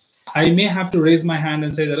grooming, I may have to raise my hand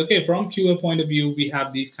and say that, okay, from QA point of view, we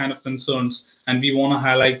have these kind of concerns and we want to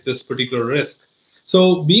highlight this particular risk.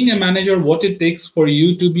 So being a manager, what it takes for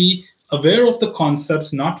you to be aware of the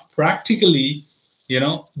concepts, not practically,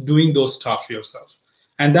 doing those stuff yourself.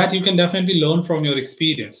 And that you can definitely learn from your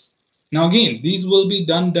experience. Now, again, these will be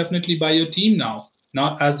done definitely by your team now,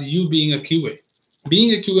 not as you being a QA.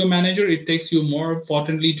 Being a QA manager, it takes you more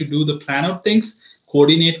importantly to do the plan out things,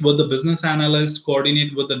 coordinate with the business analyst,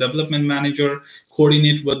 coordinate with the development manager,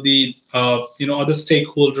 coordinate with the other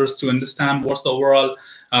stakeholders to understand what's the overall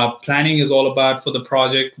planning is all about for the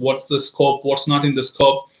project, what's the scope, what's not in the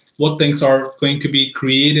scope, what things are going to be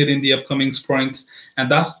created in the upcoming sprints.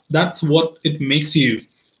 And that's what it makes you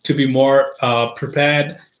to be more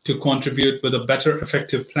prepared to contribute with a better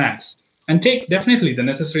effective plans, and take definitely the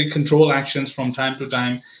necessary control actions from time to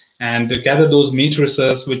time, and gather those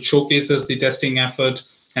matrices which showcases the testing effort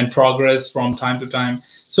and progress from time to time.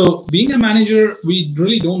 So being a manager, we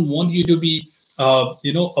really don't want you to be a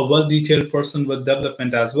well-detailed person with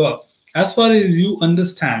development as well. As far as you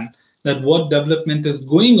understand that what development is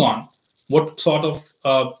going on, what sort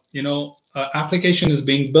of application is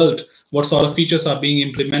being built, what sort of features are being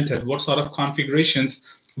implemented, what sort of configurations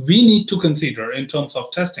we need to consider in terms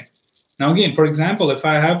of testing. Now, again, for example, if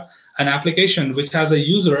I have an application which has a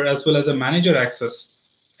user as well as a manager access,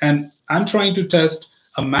 and I'm trying to test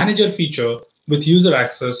a manager feature with user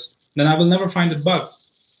access, then I will never find a bug,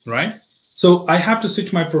 right? So I have to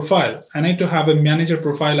switch my profile. I need to have a manager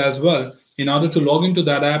profile as well in order to log into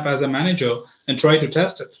that app as a manager and try to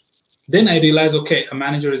test it. Then I realize, okay, a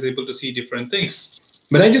manager is able to see different things.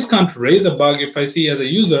 But I just can't raise a bug if I see as a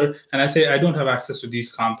user and I say I don't have access to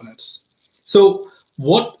these components. So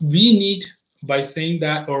what we need by saying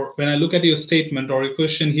that, or when I look at your statement or your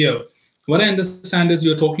question here, what I understand is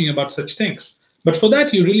you're talking about such things. But for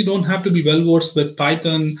that, you really don't have to be well versed with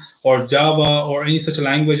Python or Java or any such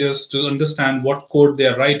languages to understand what code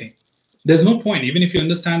they're writing. There's no point. Even if you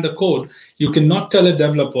understand the code, you cannot tell a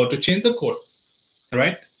developer to change the code,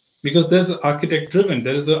 right? Because there's architect driven,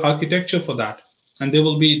 there is an architecture for that, and they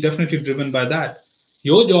will be definitely driven by that.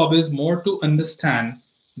 Your job is more to understand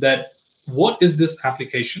that what is this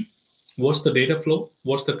application, what's the data flow,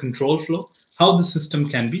 what's the control flow, how the system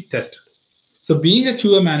can be tested. So being a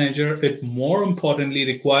QA manager, it more importantly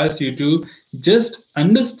requires you to just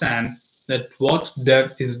understand that what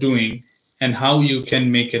dev is doing and how you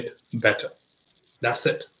can make it better. That's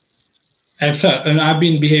it. And I've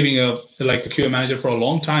been behaving like a QA manager for a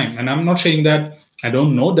long time, and I'm not saying that I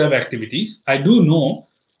don't know dev activities. I do know,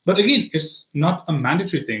 but again, it's not a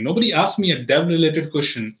mandatory thing. Nobody asked me a dev-related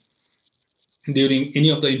question during any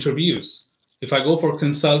of the interviews. If I go for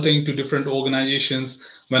consulting to different organizations,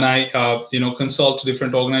 when I consult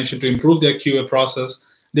different organizations to improve their QA process,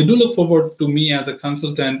 they do look forward to me as a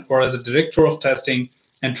consultant or as a director of testing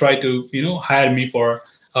and try to hire me for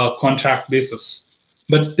a contract basis.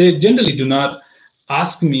 But they generally do not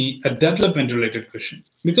ask me a development related question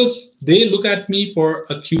because they look at me for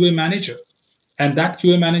a QA manager. And that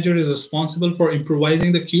QA manager is responsible for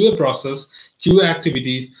improvising the QA process, QA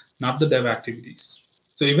activities, not the dev activities.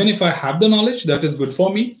 So even if I have the knowledge, that is good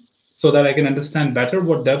for me so that I can understand better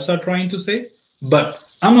what devs are trying to say. But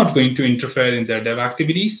I'm not going to interfere in their dev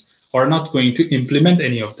activities or not going to implement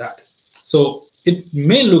any of that. So it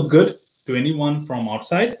may look good to anyone from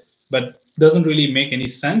outside, but doesn't really make any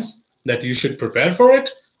sense that you should prepare for it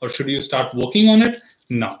or should you start working on it?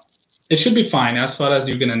 No, it should be fine as far as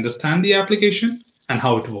you can understand the application and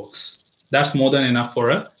how it works. That's more than enough for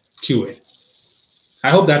a QA. I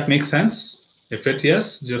hope that makes sense. If it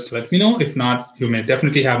yes, just let me know. If not, you may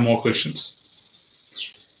definitely have more questions.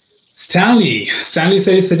 Stanley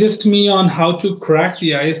says, suggest me on how to crack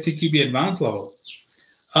the ISTQB advanced level.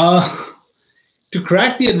 To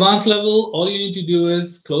crack the advanced level, all you need to do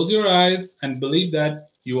is close your eyes and believe that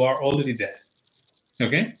you are already there.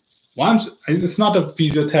 Okay? It's not a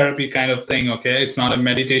physiotherapy kind of thing, okay? It's not a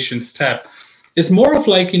meditation step. It's more of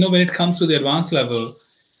like, when it comes to the advanced level,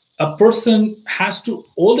 a person has to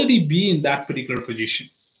already be in that particular position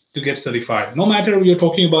to get certified. No matter if you're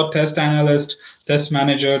talking about test analyst, test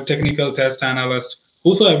manager, technical test analyst,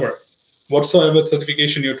 whatsoever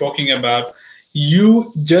certification you're talking about,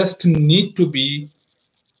 you just need to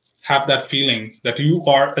have that feeling that you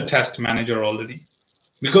are a test manager already.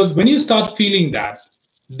 Because when you start feeling that,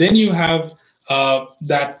 then you have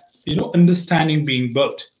that understanding being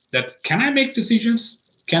built. That can I make decisions?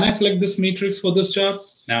 Can I select this matrix for this job?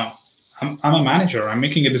 Now, I'm a manager. I'm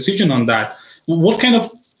making a decision on that. What kind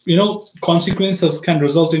of consequences can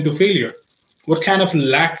result into failure? What kind of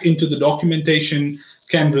lack into the documentation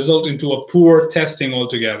can result into a poor testing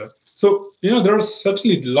altogether? So there are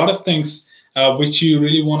certainly a lot of things which you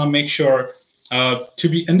really want to make sure to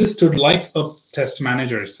be understood like a test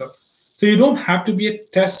manager itself. So you don't have to be a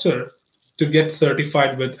tester to get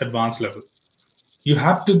certified with advanced level. You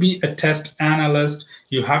have to be a test analyst.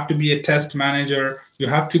 You have to be a test manager. You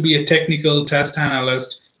have to be a technical test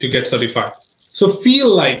analyst to get certified. So feel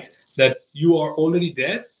like that you are already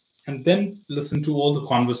there, and then listen to all the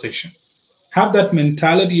conversation. Have that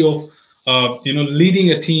mentality of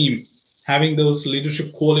leading a team, having those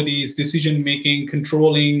leadership qualities, decision making,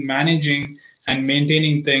 controlling, managing, and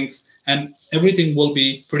maintaining things, and everything will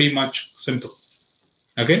be pretty much simple.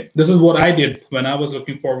 Okay, this is what I did when I was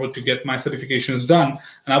looking forward to get my certifications done,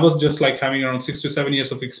 and I was just like having around 6 to 7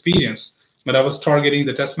 years of experience, but I was targeting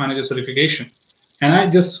the test manager certification, and I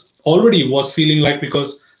just already was feeling like,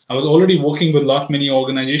 because I was already working with many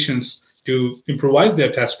organizations to improvise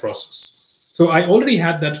their test process. So I already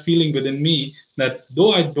had that feeling within me that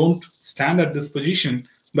though I don't stand at this position,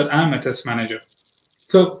 but I'm a test manager.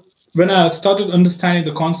 So when I started understanding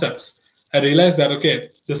the concepts, I realized that, okay,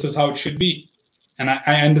 this is how it should be. And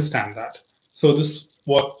I understand that. So this is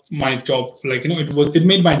what my job, it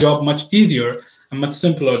made my job much easier and much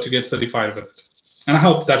simpler to get certified with it. And I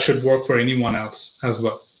hope that should work for anyone else as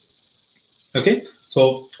well. Okay,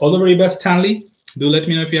 so all the very best, Stanley. Do let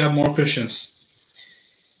me know if you have more questions.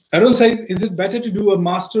 Arun says, is it better to do a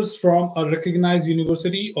master's from a recognized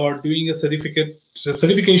university or doing a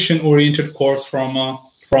certification-oriented course from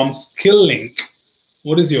SkillLink?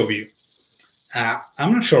 What is your view?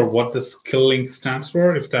 I'm not sure what the SkillLink stands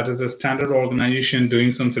for, if that is a standard organization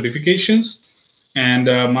doing some certifications, and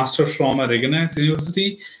master's from a recognized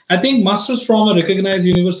university. I think master's from a recognized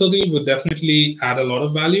university would definitely add a lot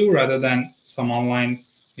of value rather than some online,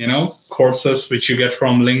 courses which you get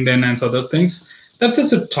from LinkedIn and other things. That's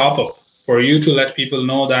just a top up for you to let people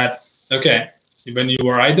know that, okay, when you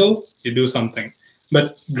are idle, you do something.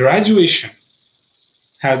 But graduation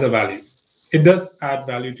has a value. It does add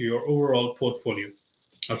value to your overall portfolio,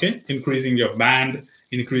 okay? Increasing your band,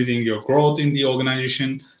 increasing your growth in the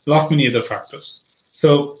organization, many other factors.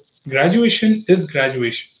 So graduation is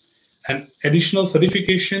graduation, and additional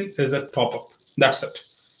certification is a top-up. That's it.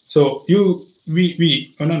 So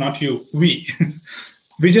we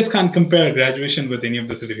just can't compare graduation with any of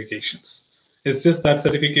the certifications. It's just that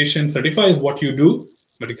certification certifies what you do,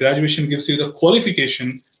 but graduation gives you the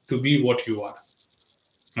qualification to be what you are,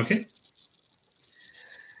 okay?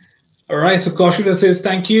 All right, so Kaushika says,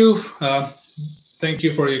 thank you. Thank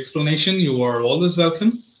you for your explanation. You are always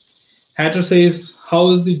welcome. Hatter says,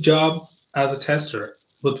 how is the job as a tester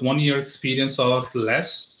with 1 year experience or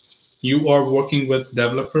less? You are working with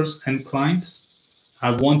developers and clients.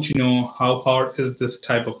 I want to know how hard is this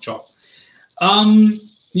type of job?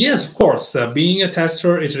 Yes, of course. Being a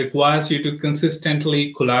tester, it requires you to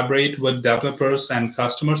consistently collaborate with developers and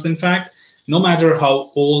customers. In fact, no matter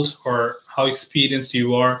how old or how experienced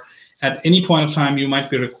you are, at any point of time, you might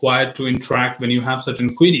be required to interact when you have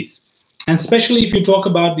certain queries. And especially if you talk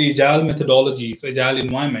about the agile methodologies, agile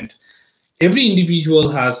environment, every individual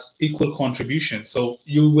has equal contribution. So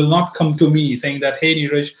you will not come to me saying that, hey,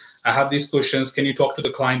 Neeraj, I have these questions. Can you talk to the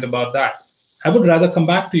client about that? I would rather come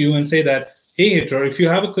back to you and say that, hey, Hater, if you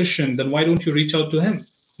have a question, then why don't you reach out to him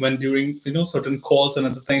when during certain calls and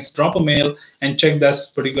other things, drop a mail and check this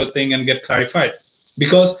particular thing and get clarified.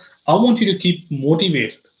 Because I want you to keep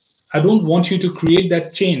motivated. I don't want you to create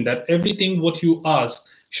that chain that everything what you ask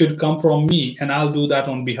should come from me and I'll do that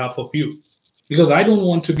on behalf of you. Because I don't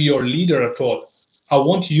want to be your leader at all. I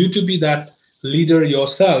want you to be that leader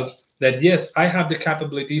yourself, that yes, I have the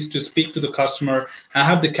capabilities to speak to the customer. I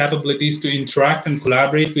have the capabilities to interact and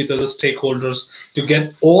collaborate with other stakeholders to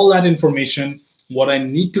get all that information, what I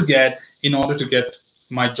need to get in order to get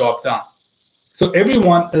my job done. So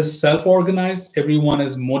everyone is self-organized, everyone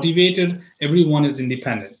is motivated, everyone is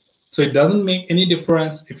independent. So it doesn't make any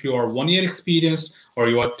difference if you are 1 year experienced or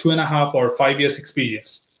you are 2.5 or 5 years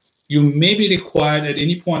experienced. You may be required at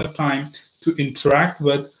any point of time to interact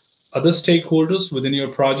with other stakeholders within your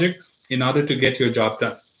project in order to get your job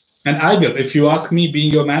done. And I will, if you ask me being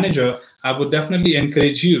your manager, I would definitely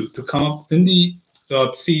encourage you to come up in the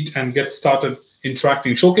seat and get started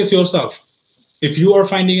interacting, showcase yourself. If you are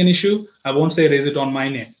finding an issue, I won't say raise it on my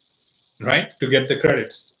name, right, to get the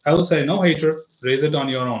credits. I will say, no, Hater, raise it on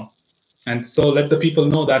your own. And so let the people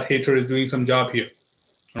know that hater is doing some job here,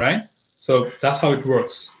 right? So that's how it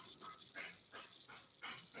works.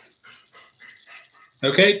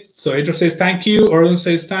 Okay, so hater says thank you. Arun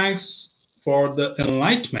says thanks for the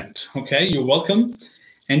enlightenment. Okay, you're welcome.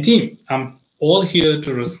 And team, I'm all here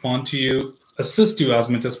to respond to you, assist you as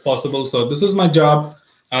much as possible. So this is my job.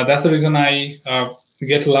 That's the reason I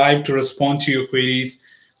get live to respond to your queries,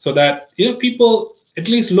 so that people at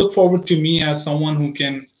least look forward to me as someone who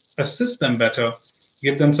can assist them better,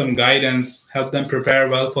 give them some guidance, help them prepare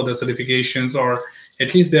well for their certifications, or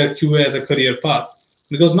at least their QA as a career path.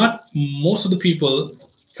 Because not most of the people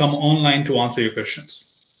come online to answer your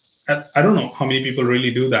questions. I don't know how many people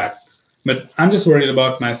really do that, but I'm just worried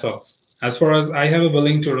about myself. As far as I have a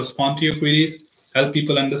willing to respond to your queries, help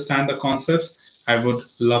people understand the concepts, I would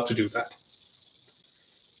love to do that.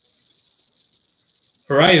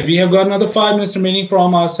 All right, we have got another 5 minutes remaining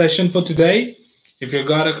from our session for today. If you've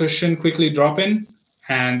got a question, quickly drop in,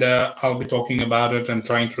 and I'll be talking about it and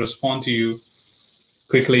trying to respond to you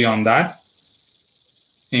quickly on that.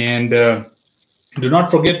 And do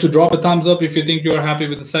not forget to drop a thumbs up if you think you are happy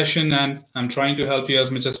with the session and I'm trying to help you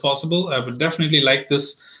as much as possible. I would definitely like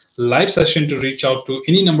this live session to reach out to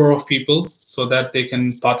any number of people so that they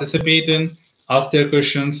can participate in, ask their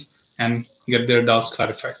questions, and get their doubts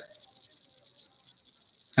clarified.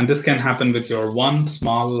 And this can happen with your one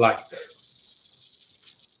small like.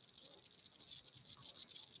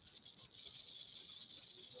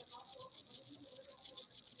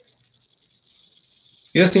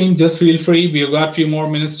 Yes, team, just feel free. We've got a few more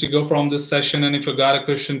minutes to go from this session. And if you've got a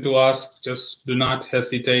question to ask, just do not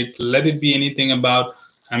hesitate. Let it be anything about,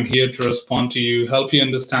 I'm here to respond to you, help you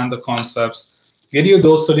understand the concepts, get you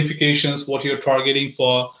those certifications, what you're targeting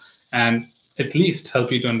for, and at least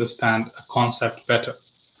help you to understand a concept better.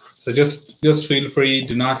 So just feel free.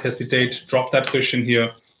 Do not hesitate. Drop that question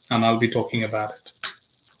here, and I'll be talking about it.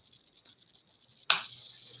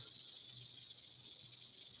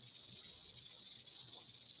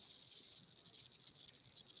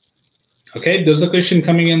 Okay, there's a question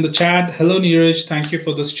coming in the chat. Hello, Neeraj. Thank you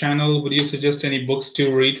for this channel. Would you suggest any books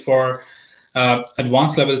to read for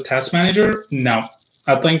advanced level task manager? No,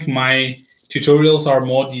 I think my tutorials are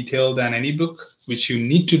more detailed than any book, which you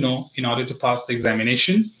need to know in order to pass the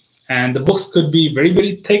examination. And the books could be very,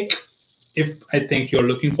 very thick if I think you're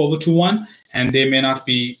looking forward to one, and they may not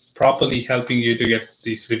be properly helping you to get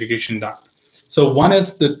the certification done. So one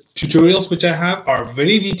is the tutorials which I have are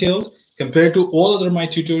very detailed compared to all other my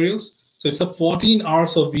tutorials. So it's a 14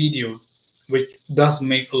 hours of video, which does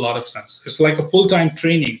make a lot of sense. It's like a full-time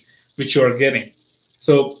training which you are getting.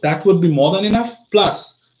 So that would be more than enough,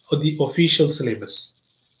 plus the official syllabus.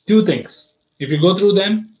 2 things. If you go through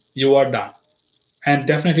them, you are done. And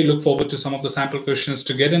definitely look forward to some of the sample questions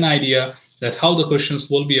to get an idea that how the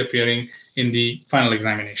questions will be appearing in the final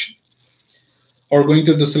examination. Or going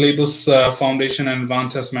to the syllabus foundation and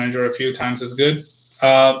advanced test manager a few times is good.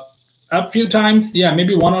 A few times, yeah,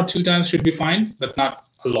 maybe 1 or 2 times should be fine, but not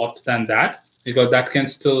a lot than that, because that can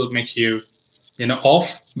still make you,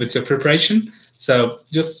 off with your preparation. So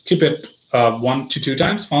just keep it 1 to 2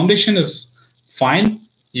 times. Foundation is fine.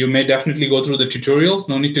 You may definitely go through the tutorials.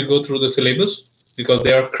 No need to go through the syllabus because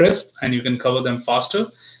they are crisp and you can cover them faster.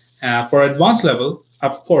 For advanced level,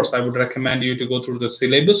 of course, I would recommend you to go through the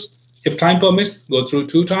syllabus. If time permits, go through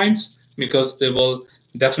 2 times because they will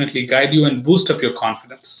definitely guide you and boost up your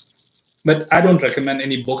confidence. But I don't recommend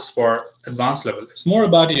any books for advanced level. It's more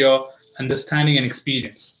about your understanding and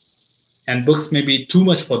experience. And books may be too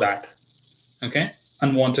much for that, okay?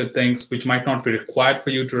 Unwanted things which might not be required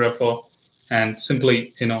for you to refer, and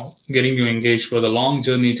simply, getting you engaged for the long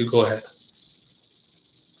journey to go ahead.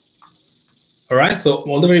 All right, so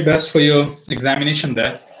all the very best for your examination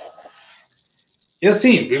there. Yes,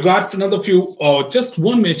 team, we've got another few, just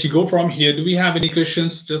 1 minute to go from here. Do we have any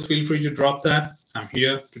questions? Just feel free to drop that. I'm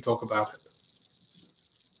here to talk about it.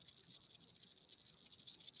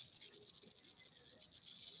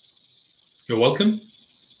 You're welcome.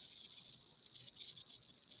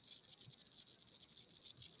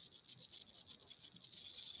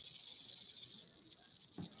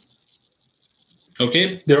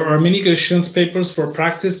 Okay, there are many questions papers for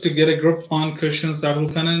practice to get a grip on questions that will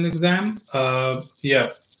come in an exam.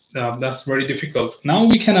 That's very difficult. Now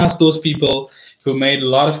we can ask those people who made a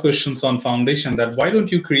lot of questions on foundation that why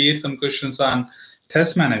don't you create some questions on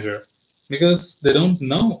test manager? Because they don't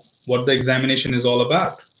know what the examination is all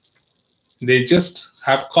about. They just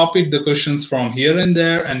have copied the questions from here and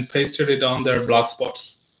there and pasted it on their blog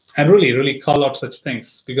spots. And really call out such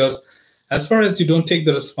things, because as far as you don't take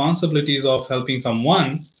the responsibilities of helping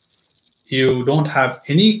someone, you don't have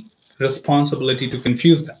any responsibility to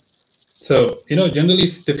confuse them. So, generally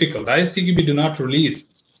it's difficult. ISTQB do not release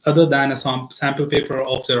other than a sample paper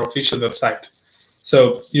of their official website.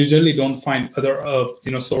 So you generally don't find other,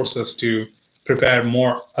 sources to prepare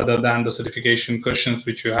more other than the certification questions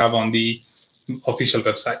which you have on the official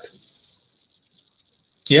website.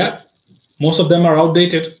 Yeah, most of them are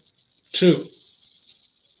outdated. True.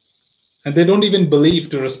 And they don't even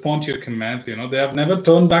believe to respond to your comments. They have never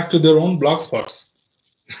turned back to their own blog spots.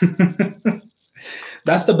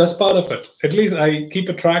 That's the best part of it. At least I keep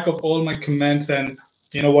a track of all my comments and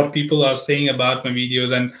what people are saying about my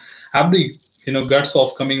videos, and have the guts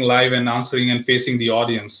of coming live and answering and facing the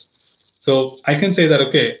audience. So I can say that,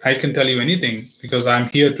 okay, I can tell you anything because I'm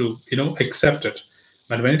here to accept it.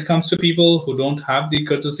 But when it comes to people who don't have the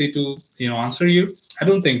courtesy to answer you, I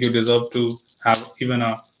don't think you deserve to have even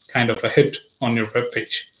a kind of a hit on your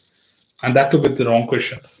webpage, and that too with the wrong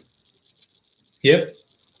questions. Yep,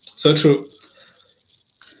 so true.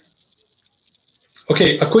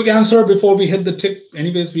 Okay, a quick answer before we hit the tip.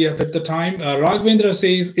 Anyways, we have hit the time. Raghavendra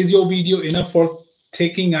says, is your video enough for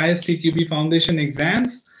taking ISTQB Foundation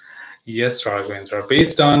exams? Yes, Raghavendra.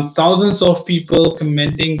 Based on thousands of people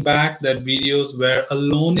commenting back that videos were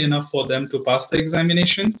alone enough for them to pass the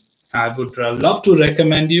examination, I would love to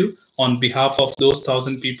recommend you on behalf of those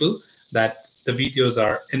 1,000 people that the videos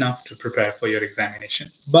are enough to prepare for your examination.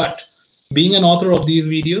 But being an author of these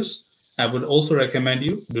videos, I would also recommend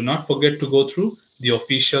you do not forget to go through the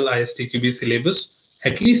official ISTQB syllabus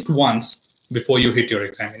at least once before you hit your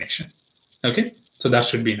examination. Okay, so that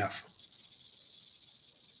should be enough.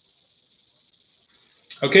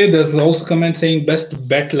 Okay, there's also a comment saying best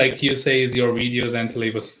bet, like you say, is your videos and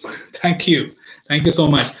syllabus. Thank you. Thank you so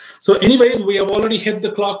much. So anyways, we have already hit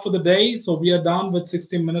the clock for the day. So we are done with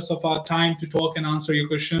 60 minutes of our time to talk and answer your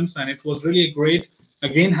questions. And it was really great,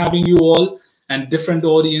 again, having you all and different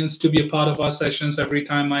audience to be a part of our sessions. Every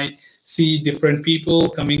time I see different people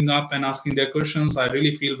coming up and asking their questions, I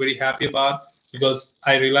really feel very happy about, because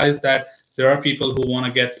I realize that there are people who want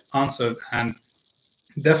to get answered, and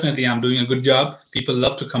definitely I'm doing a good job. People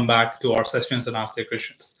love to come back to our sessions and ask their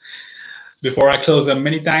questions. Before I close,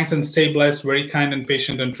 many thanks and stay blessed, very kind and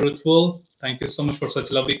patient and truthful. Thank you so much for such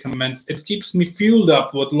lovely comments. It keeps me fueled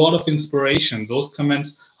up with a lot of inspiration. Those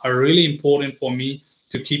comments are really important for me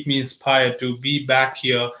to keep me inspired to be back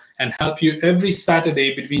here and help you every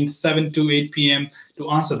Saturday between 7 to 8 p.m.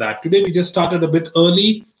 to answer that. Today, we just started a bit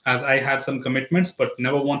early as I had some commitments, but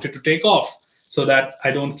never wanted to take off so that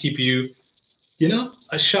I don't keep you,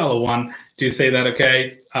 a shallow one to say that,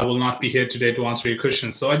 okay, I will not be here today to answer your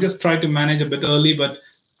questions. So I just tried to manage a bit early, but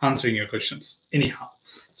answering your questions anyhow.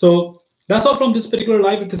 So that's all from this particular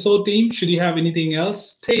live episode, team. Should you have anything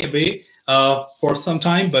else, stay away for some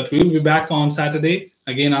time, but we'll be back on Saturday,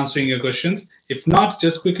 again, answering your questions. If not,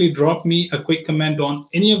 just quickly drop me a quick comment on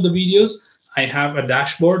any of the videos. I have a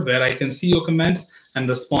dashboard where I can see your comments and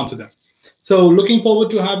respond to them. So looking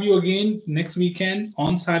forward to have you again next weekend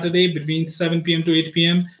on Saturday between 7 p.m. to 8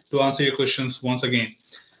 p.m. to answer your questions once again.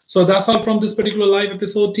 So that's all from this particular live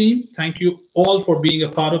episode, team. Thank you all for being a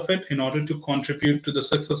part of it in order to contribute to the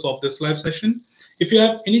success of this live session. If you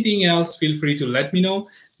have anything else, feel free to let me know.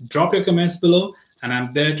 Drop your comments below, and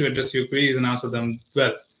I'm there to address your queries and answer them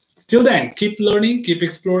well. Till then, keep learning, keep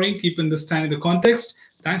exploring, keep understanding the context.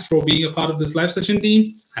 Thanks for being a part of this live session,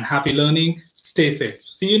 team, and happy learning. Stay safe.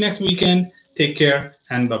 See you next weekend. Take care,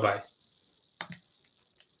 and bye-bye.